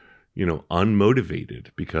were, unmotivated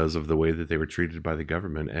because of the way that they were treated by the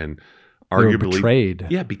government, and arguably betrayed.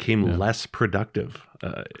 Yeah, became less productive,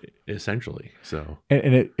 essentially. So,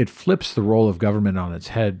 and it flips the role of government on its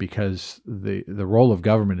head, because the role of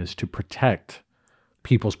government is to protect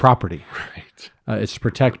people's property. Right. It's to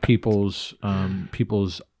protect people's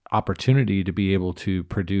opportunity to be able to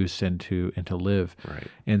produce and to live. Right.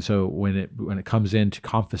 And so when it comes in to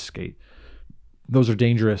confiscate, those are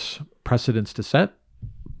dangerous precedents to set.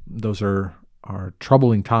 Those are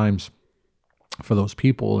troubling times for those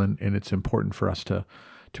people, and it's important for us to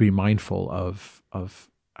be mindful of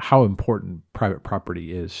how important private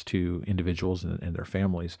property is to individuals and their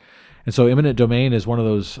families. And so eminent domain is one of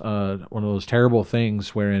those terrible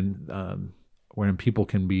things wherein people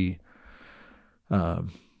can be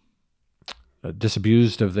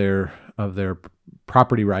disabused of their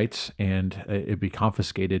property rights, and it be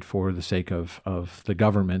confiscated for the sake of the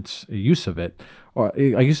government's use of it, or,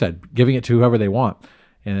 like you said, giving it to whoever they want.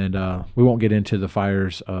 And we won't get into the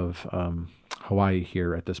fires of Hawaii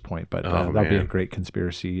here at this point, but that'll be a great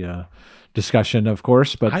conspiracy discussion, of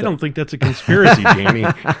course. But I don't think that's a conspiracy, Danny.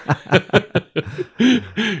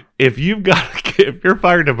 If your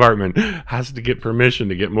fire department has to get permission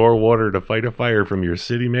to get more water to fight a fire from your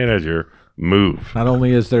city manager, move. Not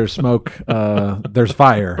only is there smoke, there's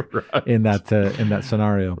fire in that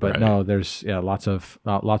scenario. But no, there's lots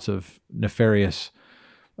of nefarious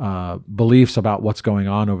beliefs about what's going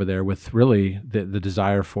on over there, with really the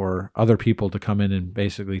desire for other people to come in and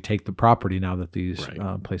basically take the property now that these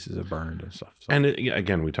places have burned and stuff. So. And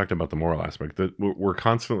again, we talked about the moral aspect, that we're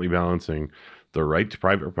constantly balancing the right to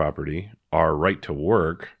private property, our right to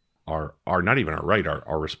work, our not even our right,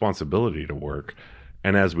 our responsibility to work.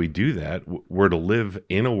 And as we do that, we're to live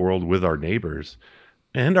in a world with our neighbors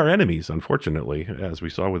and our enemies, unfortunately, as we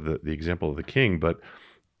saw with the example of the king. But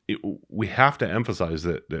we have to emphasize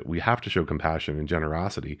that we have to show compassion and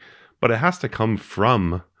generosity, but it has to come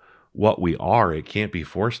from what we are. It can't be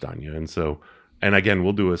forced on you. And so, and again,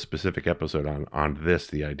 we'll do a specific episode on this,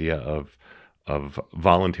 the idea of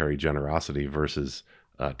voluntary generosity versus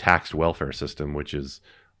taxed welfare system, which is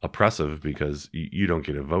oppressive because you don't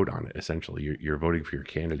get a vote on it. Essentially, you're voting for your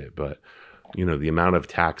candidate, but the amount of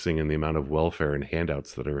taxing and the amount of welfare and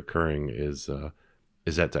handouts that are occurring is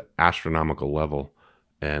at an astronomical level.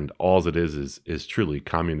 And all it is truly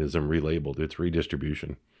communism relabeled. It's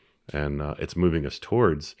redistribution, and it's moving us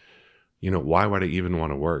towards, why would I even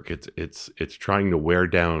want to work? It's trying to wear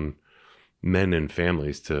down men and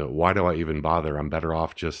families to, why do I even bother? I'm better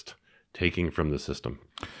off just taking from the system.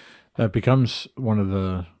 That becomes one of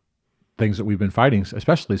the things that we've been fighting,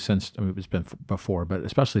 especially since, it's been before, but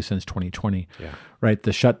especially since 2020, right?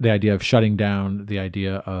 The idea of shutting down, the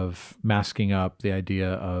idea of masking up, the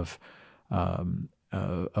idea of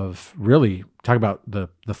really talk about the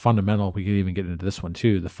fundamental. We could even get into this one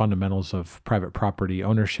too, the fundamentals of private property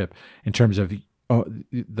ownership in terms of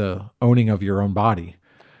the owning of your own body,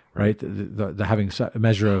 right? The having a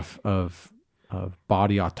measure of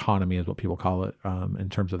body autonomy is what people call it, in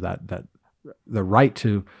terms of that the right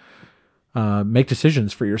to make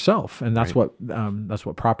decisions for yourself. And that's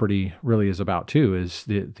what property really is about too, is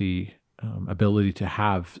the ability to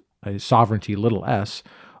have a sovereignty, little s,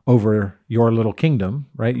 over your little kingdom,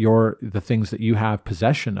 right? The things that you have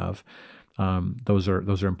possession of. Those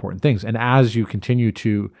are important things. And as you continue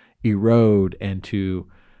to erode and to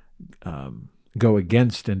go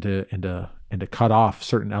against and to cut off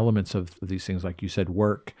certain elements of these things, like you said,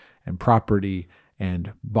 work and property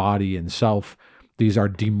and body and self, these are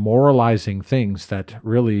demoralizing things that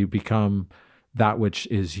really become that which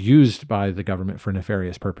is used by the government for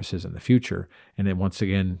nefarious purposes in the future. And then once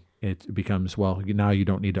again, it becomes, well, now you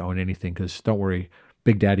don't need to own anything, because don't worry,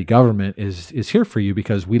 Big Daddy government is here for you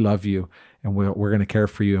because we love you and we're going to care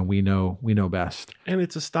for you and we know best. And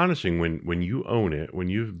it's astonishing when you own it, when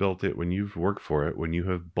you've built it, when you've worked for it, when you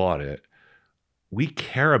have bought it, we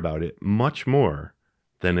care about it much more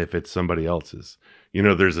than if it's somebody else's.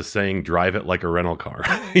 There's a saying, drive it like a rental car.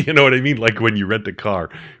 You know what I mean? Like when you rent a car,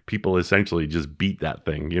 people essentially just beat that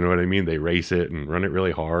thing. You know what I mean? They race it and run it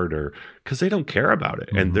really hard or because they don't care about it.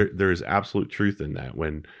 And there's absolute truth in that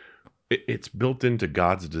when it's built into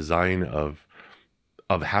God's design of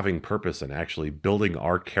having purpose and actually building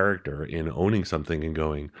our character in owning something and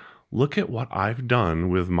going, look at what I've done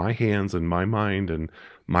with my hands and my mind and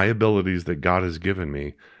my abilities that God has given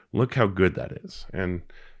me. Look how good that is. And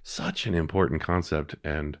such an important concept.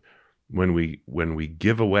 And when we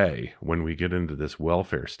give away, when we get into this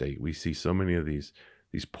welfare state, we see so many of these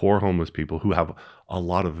poor homeless people who have a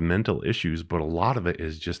lot of mental issues, but a lot of it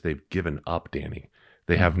is just they've given up, Danny.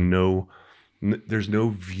 They have there's no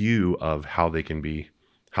view of how they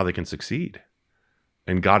can succeed.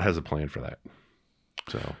 And God has a plan for that.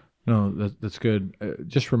 So no, that's good. It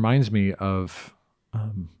just reminds me of,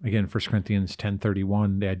 again, 1 Corinthians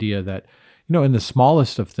 10:31, the idea that, in the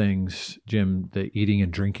smallest of things, Jim, the eating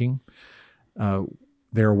and drinking,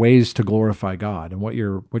 there are ways to glorify God. And what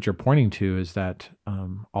you're pointing to is that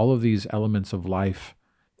all of these elements of life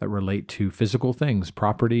that relate to physical things,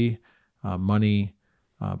 property, money,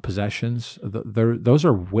 possessions, those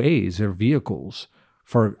are ways, they're vehicles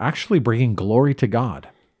for actually bringing glory to God.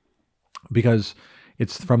 Because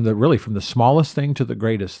it's from the smallest thing to the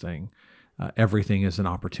greatest thing. Everything is an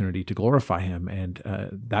opportunity to glorify Him, and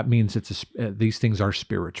that means these things are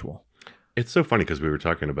spiritual. It's so funny because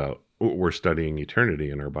we're studying eternity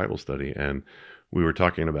in our Bible study, and we were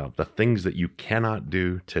talking about the things that you cannot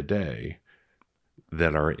do today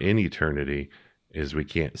that are in eternity is we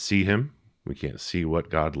can't see Him, we can't see what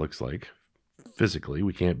God looks like physically,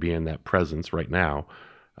 we can't be in that presence right now,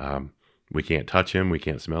 we can't touch Him, we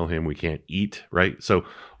can't smell Him, we can't eat, right? So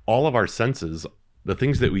all of our senses, the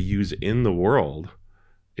things that we use in the world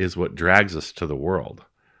is what drags us to the world.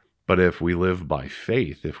 But if we live by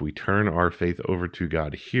faith, if we turn our faith over to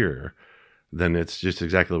God here, then it's just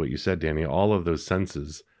exactly what you said, Danny. All of those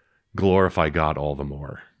senses glorify God all the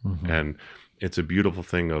more. And it's a beautiful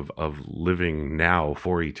thing of living now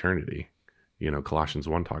for eternity. Colossians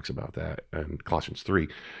 1 talks about that, and Colossians 3.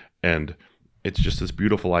 And it's just this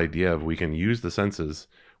beautiful idea of we can use the senses.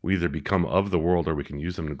 We either become of the world or we can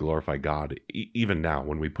use them to glorify God. Even now,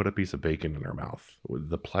 when we put a piece of bacon in our mouth,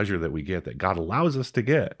 the pleasure that we get, that God allows us to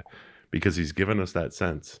get because He's given us that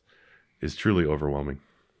sense, is truly overwhelming.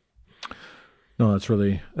 No, that's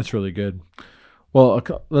really good. Well,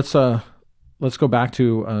 let's go back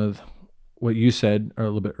to what you said a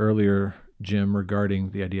little bit earlier, Jim,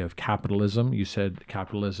 regarding the idea of capitalism. You said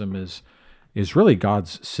capitalism is really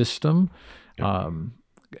God's system.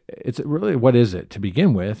 It's really, what is it? To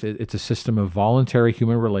begin with, it's a system of voluntary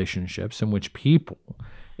human relationships in which people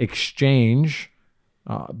exchange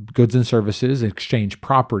goods and services, exchange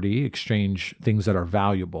property, exchange things that are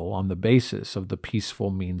valuable on the basis of the peaceful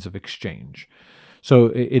means of exchange.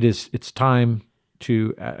 So it's time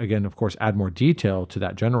to, again, of course, add more detail to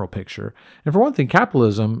that general picture. And for one thing,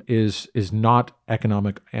 capitalism is not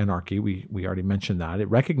economic anarchy. We already mentioned that. It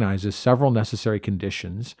recognizes several necessary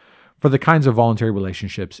conditions for the kinds of voluntary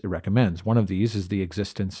relationships it recommends. One of these is the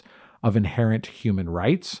existence of inherent human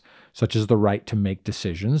rights, such as the right to make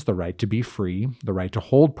decisions, the right to be free, the right to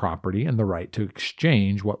hold property, and the right to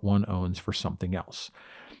exchange what one owns for something else.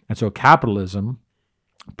 And so capitalism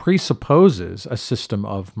presupposes a system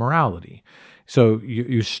of morality. So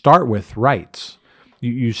you start with rights,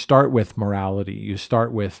 you start with morality, you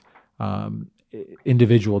start with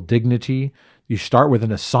individual dignity, you start with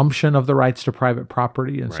an assumption of the rights to private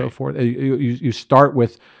property and so forth. You start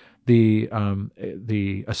with the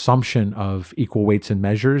assumption of equal weights and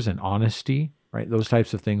measures and honesty, right? Those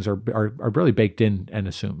types of things are really baked in and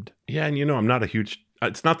assumed. Yeah, and I'm not a huge.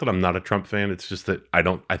 It's not that I'm not a Trump fan. It's just that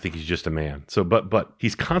I think he's just a man. So, but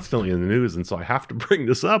he's constantly in the news, and so I have to bring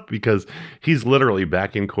this up because he's literally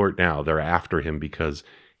back in court now. They're after him because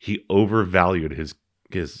he overvalued his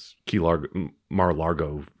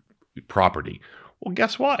Mar-a-Lago property. Well,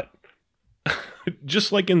 guess what?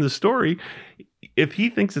 Just like in the story, if he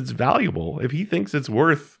thinks it's valuable, if he thinks it's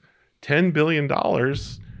worth $10 billion,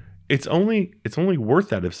 it's only worth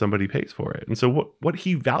that if somebody pays for it. And so what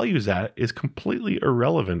he values at is completely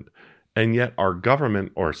irrelevant. And yet our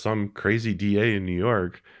government or some crazy DA in New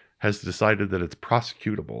York has decided that it's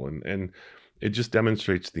prosecutable. And it just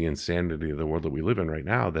demonstrates the insanity of the world that we live in right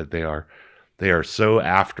now, that they are so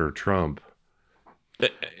after Trump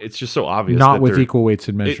It's just so obvious. Not that with they're- equal weights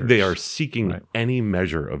and measures. They are seeking Right. any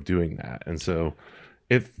measure of doing that. And so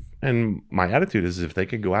and my attitude is if they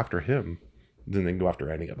could go after him, then they can go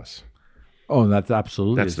after any of us. Oh, that's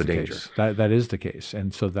absolutely That's is the the danger. case. That is the case,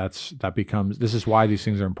 and so that becomes. This is why these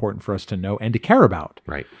things are important for us to know and to care about.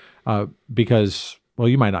 Right. Because, well,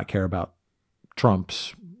 you might not care about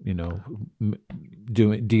Trump's,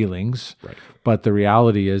 doing dealings, Right. but the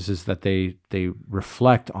reality is that they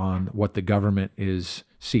reflect on what the government is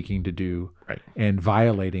seeking to do, Right. and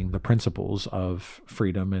violating the principles of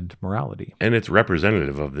freedom and morality. And it's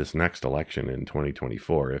representative of this next election in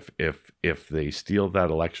 2024. If they steal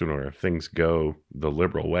that election, or if things go the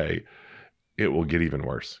liberal way, it will get even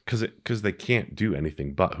worse because they can't do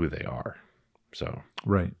anything but who they are. So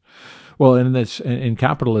Right. Well, in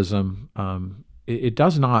capitalism, it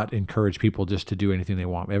does not encourage people just to do anything they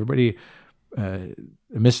want. Everybody, a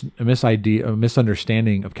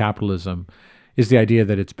misunderstanding of capitalism is the idea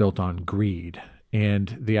that it's built on greed,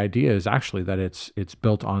 and the idea is actually that it's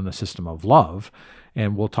built on a system of love,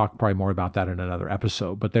 and we'll talk probably more about that in another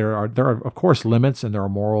episode. But there are of course limits, and there are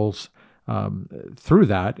morals through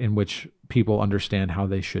that in which people understand how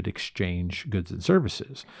they should exchange goods and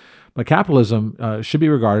services. But capitalism should be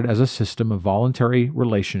regarded as a system of voluntary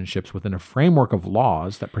relationships within a framework of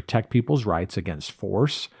laws that protect people's rights against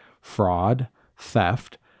force, fraud,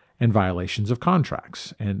 theft, and violations of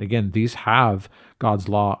contracts. And again, these have God's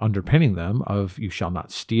law underpinning them of you shall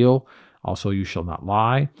not steal, also you shall not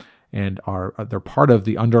lie, and they're part of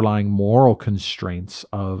the underlying moral constraints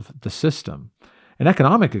of the system. And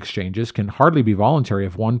economic exchanges can hardly be voluntary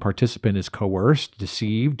if one participant is coerced,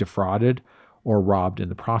 deceived, defrauded, or robbed in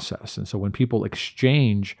the process. And so when people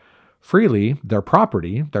exchange freely their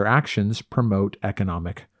property, their actions promote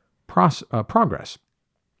economic progress.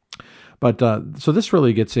 But so this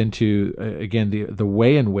really gets into, again, the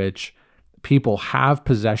way in which people have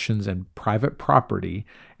possessions and private property,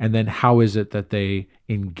 and then how is it that they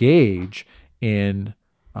engage in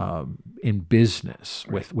business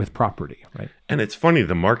with property, right? And it's funny,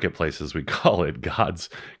 the marketplace, as we call it,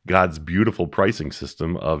 God's beautiful pricing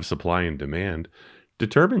system of supply and demand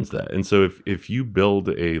determines that. And so if you build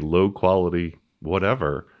a low quality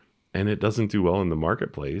whatever and it doesn't do well in the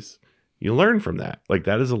marketplace, you learn from that. Like,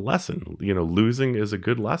 that is a lesson. Losing is a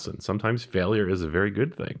good lesson. Sometimes failure is a very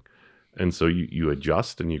good thing. And so you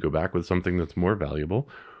adjust and you go back with something that's more valuable,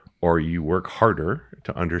 or you work harder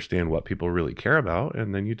to understand what people really care about,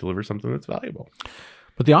 and then you deliver something that's valuable.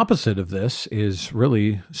 But the opposite of this is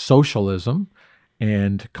really socialism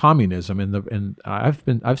and communism. And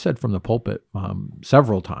I've said from the pulpit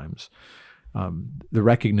several times the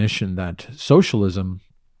recognition that socialism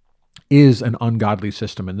is an ungodly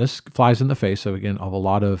system, and this flies in the face of a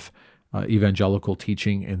lot of evangelical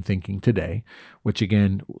teaching and thinking today. Which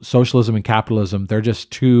again, socialism and capitalism, they're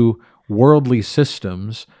just two worldly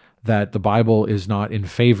systems that the Bible is not in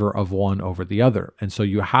favor of one over the other. And so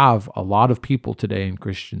you have a lot of people today in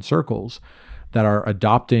Christian circles that are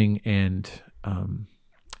adopting and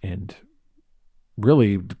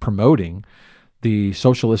really promoting the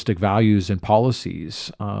socialistic values and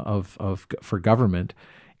policies for government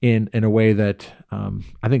in a way that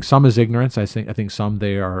I think some is ignorance. I think some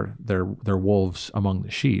they're wolves among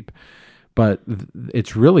the sheep, but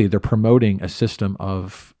it's really they're promoting a system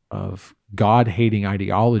of God-hating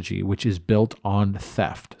ideology, which is built on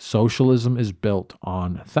theft. Socialism is built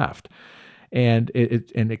on theft. And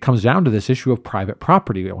it comes down to this issue of private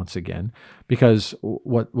property once again, because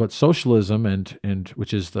what socialism and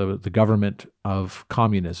which is the government of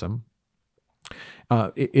communism,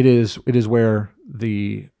 it is where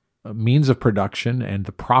the means of production and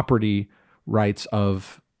the property rights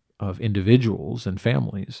of individuals and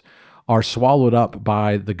families are swallowed up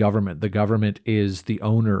by the government. The government is the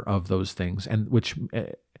owner of those things, and which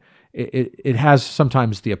it has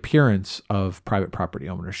sometimes the appearance of private property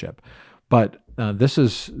ownership. But this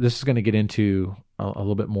is going to get into a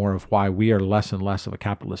little bit more of why we are less and less of a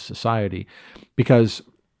capitalist society, because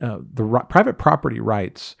the private property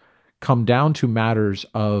rights come down to matters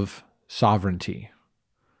of sovereignty.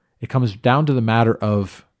 It comes down to the matter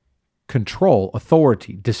of control,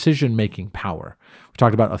 authority, decision-making power. We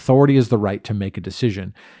talked about authority is the right to make a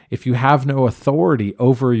decision. If you have no authority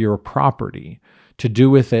over your property to do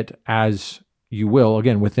with it as you will,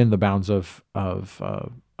 again, within the bounds of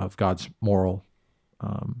God's moral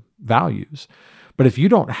values. But if you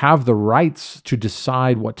don't have the rights to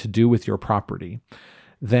decide what to do with your property,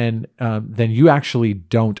 then you actually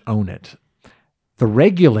don't own it. The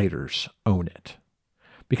regulators own it,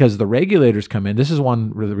 because the regulators come in. This is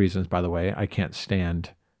one of the reasons, by the way, I can't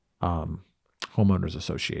stand homeowners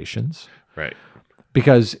associations. Right.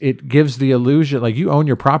 because it gives the illusion like you own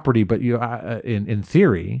your property, but you in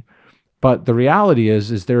theory. But the reality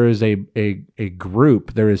is there is a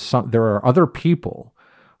group, there are other people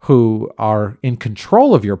who are in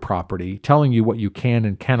control of your property, telling you what you can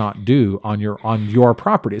and cannot do on your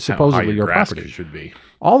property, supposedly your grass property. should be.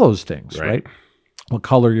 All those things, Right. right? What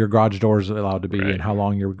color your garage doors are allowed to be, Right. and how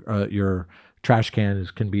long your trash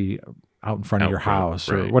cans can be out in front of Out your front, house,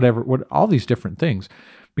 or right. whatever. All these different things,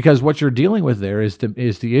 because what you're dealing with there is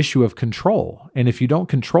the issue of control. And if you don't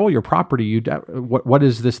control your property, what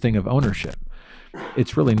is this thing of ownership?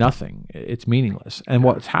 It's really nothing. It's meaningless. And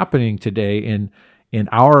what's happening today in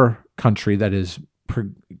our country that is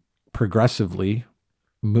progressively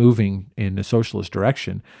moving in a socialist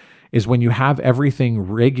direction is when you have everything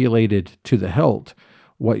regulated to the hilt.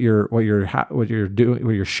 What you're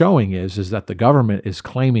showing is that the government is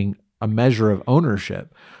claiming a measure of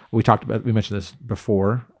ownership. We mentioned this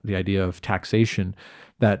before, the idea of taxation,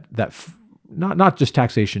 not just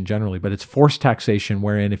taxation generally, but it's forced taxation,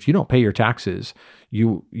 wherein if you don't pay your taxes,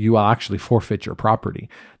 you will actually forfeit your property.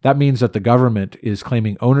 That means that the government is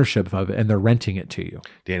claiming ownership of it and they're renting it to you.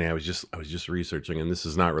 Danny, I was just researching, and this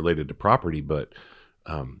is not related to property, but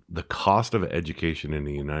the cost of education in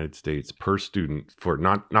the United States per student for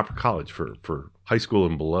not for college, for high school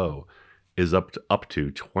and below, is up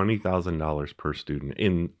to $20,000 per student.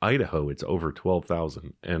 In Idaho, it's over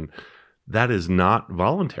 $12,000, and that is not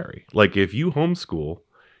voluntary. Like if you homeschool,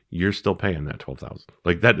 you're still paying that $12,000.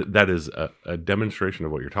 Like that is a demonstration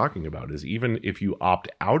of what you're talking about. Is even if you opt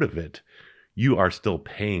out of it, you are still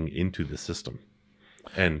paying into the system,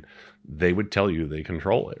 and they would tell you they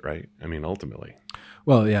control it, right? I mean, ultimately.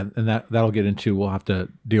 Well, yeah, and that'll get into. We'll have to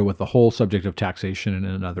deal with the whole subject of taxation in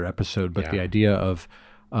another episode. But the idea of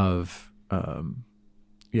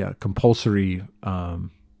compulsory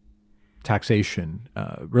taxation,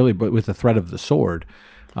 really, but with the threat of the sword.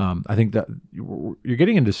 I think that you're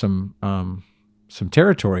getting into some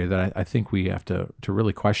territory that I think we have to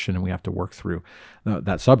really question, and we have to work through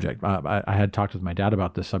that subject. I had talked with my dad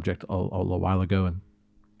about this subject a little while ago, and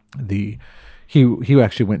he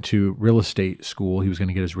actually went to real estate school. He was going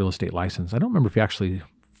to get his real estate license. I don't remember if he actually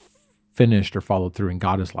finished or followed through and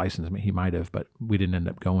got his license. I mean, he might have, but we didn't end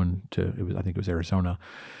up going to. I think it was Arizona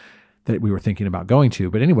that we were thinking about going to.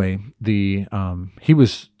 But anyway, he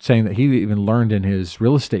was saying that he even learned in his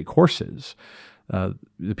real estate courses,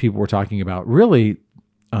 the people were talking about really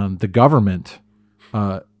the government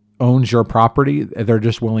owns your property. They're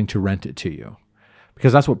just willing to rent it to you,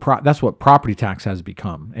 because that's what property tax has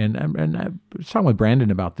become. And I was talking with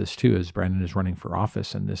Brandon about this too, as Brandon is running for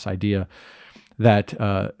office, and this idea that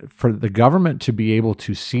for the government to be able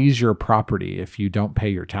to seize your property if you don't pay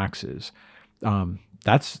your taxes,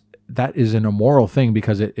 that is an immoral thing,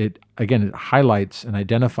 because it highlights and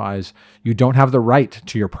identifies you don't have the right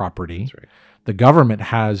to your property. That's right. The government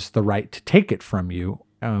has the right to take it from you.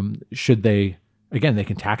 Should they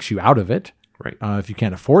can tax you out of it, right? If you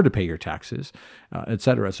can't afford to pay your taxes, et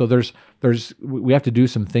cetera. So we have to do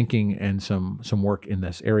some thinking and some work in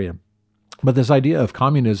this area. But this idea of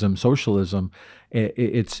communism, socialism,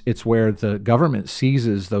 it's where the government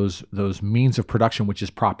seizes those means of production, which is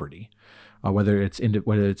property. Whether it's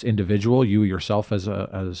individual, you yourself as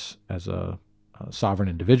a sovereign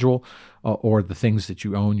individual, or the things that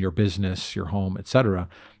you own, your business, your home, etc.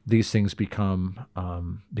 These things become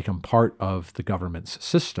part of the government's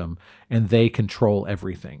system, and they control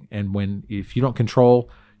everything. And if you don't control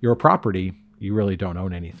your property, you really don't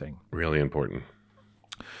own anything. Really important.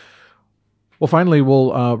 Well, finally,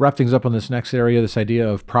 we'll wrap things up on this next area, this idea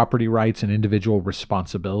of property rights and individual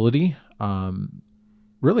responsibility.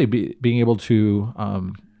 Really being able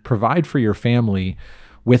to provide for your family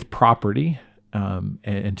with property,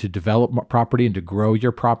 and to develop property and to grow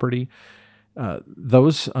your property.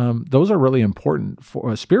 Those are really important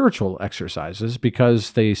for spiritual exercises,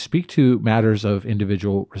 because they speak to matters of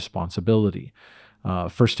individual responsibility.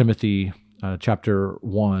 1 Timothy chapter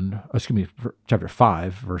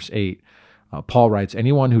 5, verse 8, Paul writes,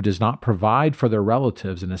 "Anyone who does not provide for their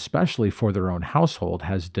relatives, and especially for their own household,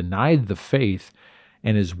 has denied the faith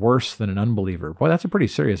and is worse than an unbeliever." Boy, that's a pretty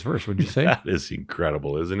serious verse, wouldn't you say? That is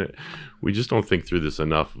incredible, isn't it? We just don't think through this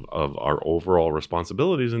enough of our overall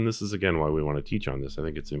responsibilities, and this is, again, why we want to teach on this. I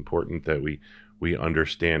think it's important that we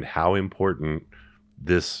understand how important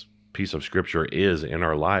this piece of scripture is in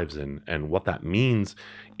our lives, and what that means,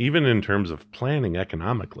 even in terms of planning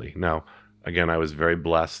economically. Now, again, I was very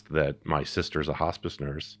blessed that my sister's a hospice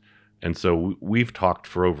nurse, and so we've talked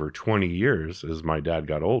for over 20 years as my dad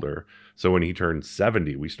got older. So when he turned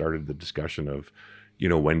 70, we started the discussion of,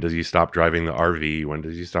 when does he stop driving the RV? When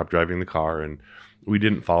does he stop driving the car? And We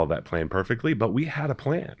didn't follow that plan perfectly, but we had a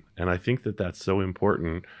plan. And I think that that's so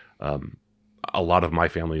important. A lot of my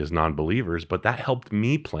family is non-believers, but that helped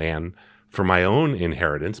me plan for my own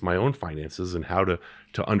inheritance, my own finances, and how to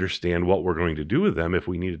understand what we're going to do with them. If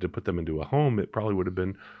we needed to put them into a home, it probably would have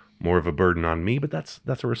been more of a burden on me, but that's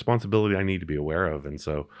a responsibility I need to be aware of. And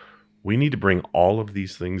so we need to bring all of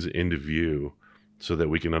these things into view so that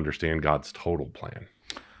we can understand God's total plan.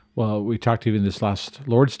 Well, we talked even this last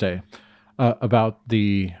Lord's Day about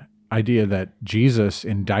the idea that Jesus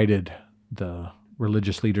indicted the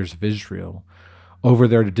religious leaders of Israel over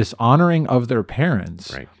their dishonoring of their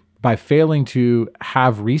parents, Right. by failing to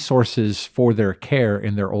have resources for their care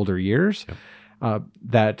in their older years.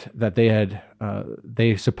 That they had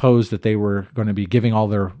they supposed that they were going to be giving all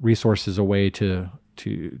their resources away to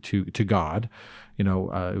God. It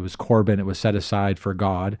was Corban, it was set aside for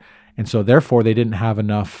God. And so therefore they didn't have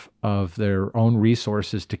enough of their own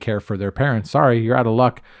resources to care for their parents. Sorry, you're out of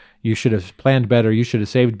luck. You should have planned better. You should have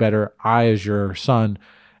saved better. I, as your son,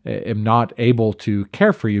 am not able to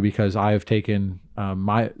care for you because I have taken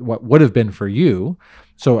what would have been for you.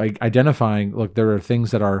 So identifying, look, there are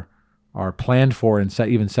things that are planned for and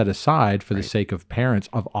even set aside for the sake of parents,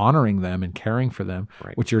 of honoring them and caring for them,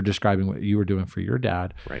 which you're describing what you were doing for your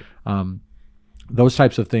dad. Right. Those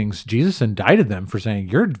types of things, Jesus indicted them for saying,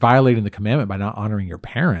 you're violating the commandment by not honoring your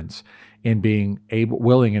parents and being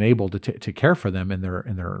willing and able to care for them in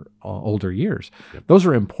their older years. Yep. Those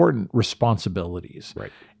are important responsibilities.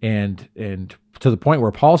 Right. And to the point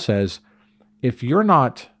where Paul says, if you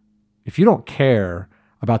don't care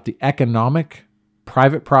about the economic,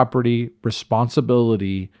 private property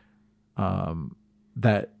responsibility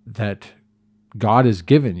that God has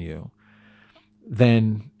given you,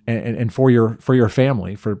 then and for your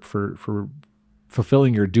family, for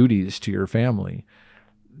fulfilling your duties to your family,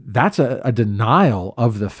 that's a denial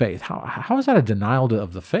of the faith. How is that a denial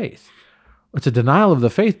of the faith? It's a denial of the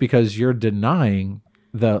faith because you're denying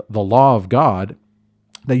the law of God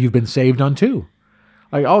that you've been saved unto.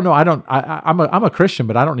 Like, oh no, I don't. I'm a Christian,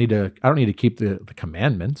 but I don't need to keep the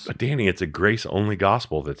commandments. But Danny, it's a grace only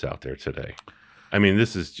gospel that's out there today. I mean,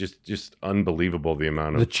 this is just unbelievable, the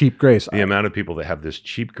amount of cheap grace, the amount of people that have this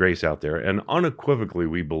cheap grace out there. And unequivocally,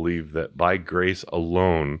 we believe that by grace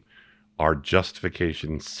alone, our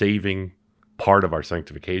justification, saving part of our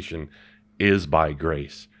sanctification is by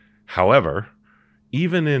grace. However,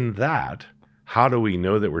 even in that, how do we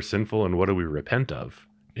know that we're sinful and what do we repent of?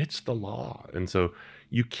 It's the law. And so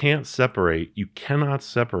you cannot separate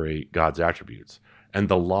God's attributes. And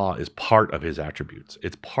the law is part of his attributes.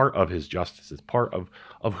 It's part of his justice. It's part of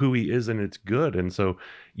who he is, and it's good. And so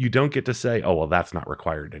you don't get to say, oh, well, that's not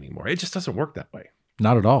required anymore. It just doesn't work that way.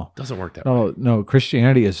 Not at all. It doesn't work that way. No,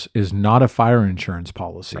 Christianity is not a fire insurance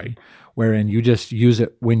policy, wherein you just use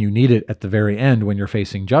it when you need it at the very end when you're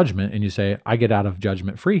facing judgment, and you say, I get out of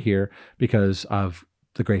judgment free here because of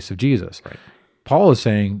the grace of Jesus. Right. Paul is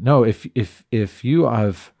saying, no, if you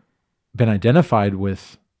have been identified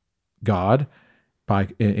with God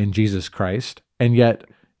in Jesus Christ, and yet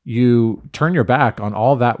you turn your back on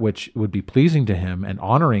all that which would be pleasing to him and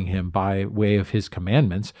honoring him by way of his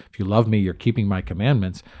commandments. If you love me, you're keeping my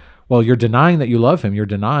commandments. Well, you're denying that you love him. You're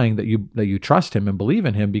denying that you trust him and believe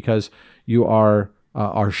in him because you are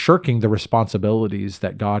shirking the responsibilities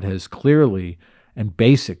that God has clearly and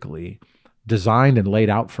basically designed and laid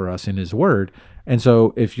out for us in his word. And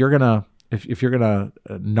so if you're gonna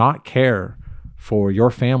not care for your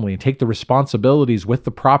family and take the responsibilities with the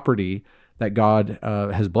property that God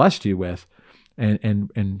has blessed you with,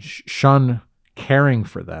 and shun caring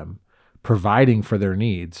for them, providing for their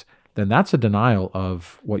needs, then that's a denial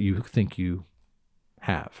of what you think you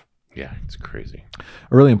have. Yeah, it's crazy.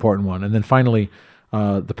 A really important one. And then finally,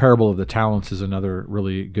 the parable of the talents is another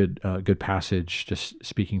really good passage, just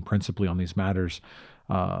speaking principally on these matters.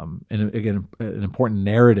 And again, an important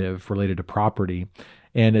narrative related to property.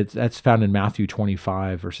 And that's found in Matthew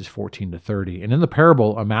 25, verses 14 to 30. And in the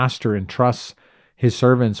parable, a master entrusts his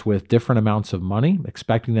servants with different amounts of money,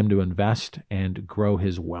 expecting them to invest and grow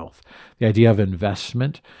his wealth. The idea of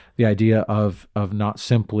investment, the idea of not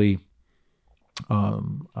simply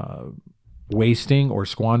wasting or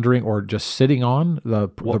squandering or just sitting on the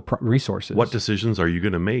resources. What decisions are you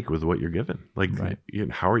going to make with what you're given? Like,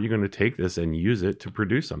 how are you going to take this and use it to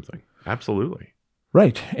produce something? Absolutely.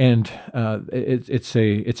 Right, and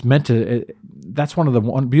it's meant to. That's one of the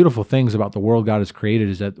beautiful things about the world God has created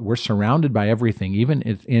is that we're surrounded by everything, even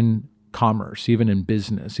in commerce, even in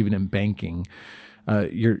business, even in banking.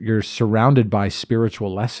 You're surrounded by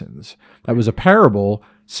spiritual lessons. That was a parable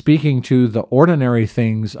speaking to the ordinary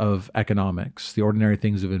things of economics, the ordinary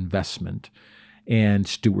things of investment and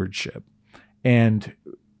stewardship. and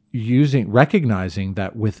recognizing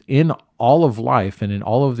that within all of life and in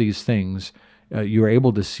all of these things, you're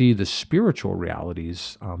able to see the spiritual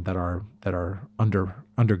realities that are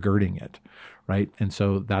undergirding it, right? And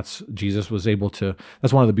so Jesus was able to.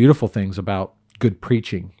 That's one of the beautiful things about good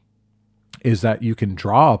preaching, is that you can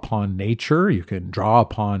draw upon nature, you can draw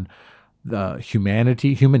upon the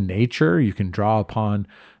human nature, you can draw upon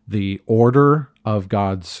the order of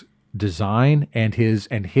God's design and his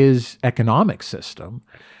economic system.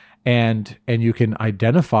 And you can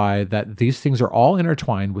identify that these things are all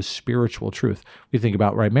intertwined with spiritual truth. We think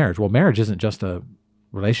about, right, marriage. Well, marriage isn't just a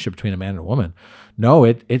relationship between a man and a woman. No,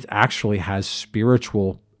 it actually has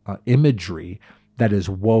spiritual imagery that is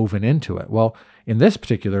woven into it. Well, in this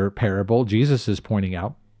particular parable, Jesus is pointing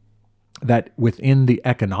out that within the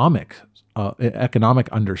economic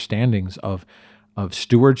understandings of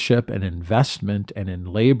stewardship and investment and in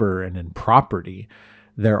labor and in property,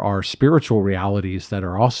 there are spiritual realities that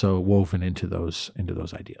are also woven into those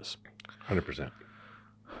ideas. 100%.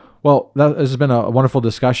 Well, this has been a wonderful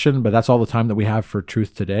discussion, but that's all the time that we have for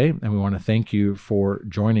Truth Today, and we want to thank you for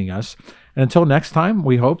joining us. And until next time,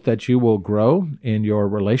 we hope that you will grow in your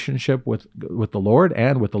relationship with the Lord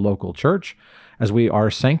and with the local church as we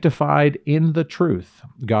are sanctified in the truth.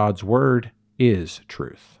 God's word is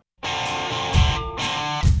truth.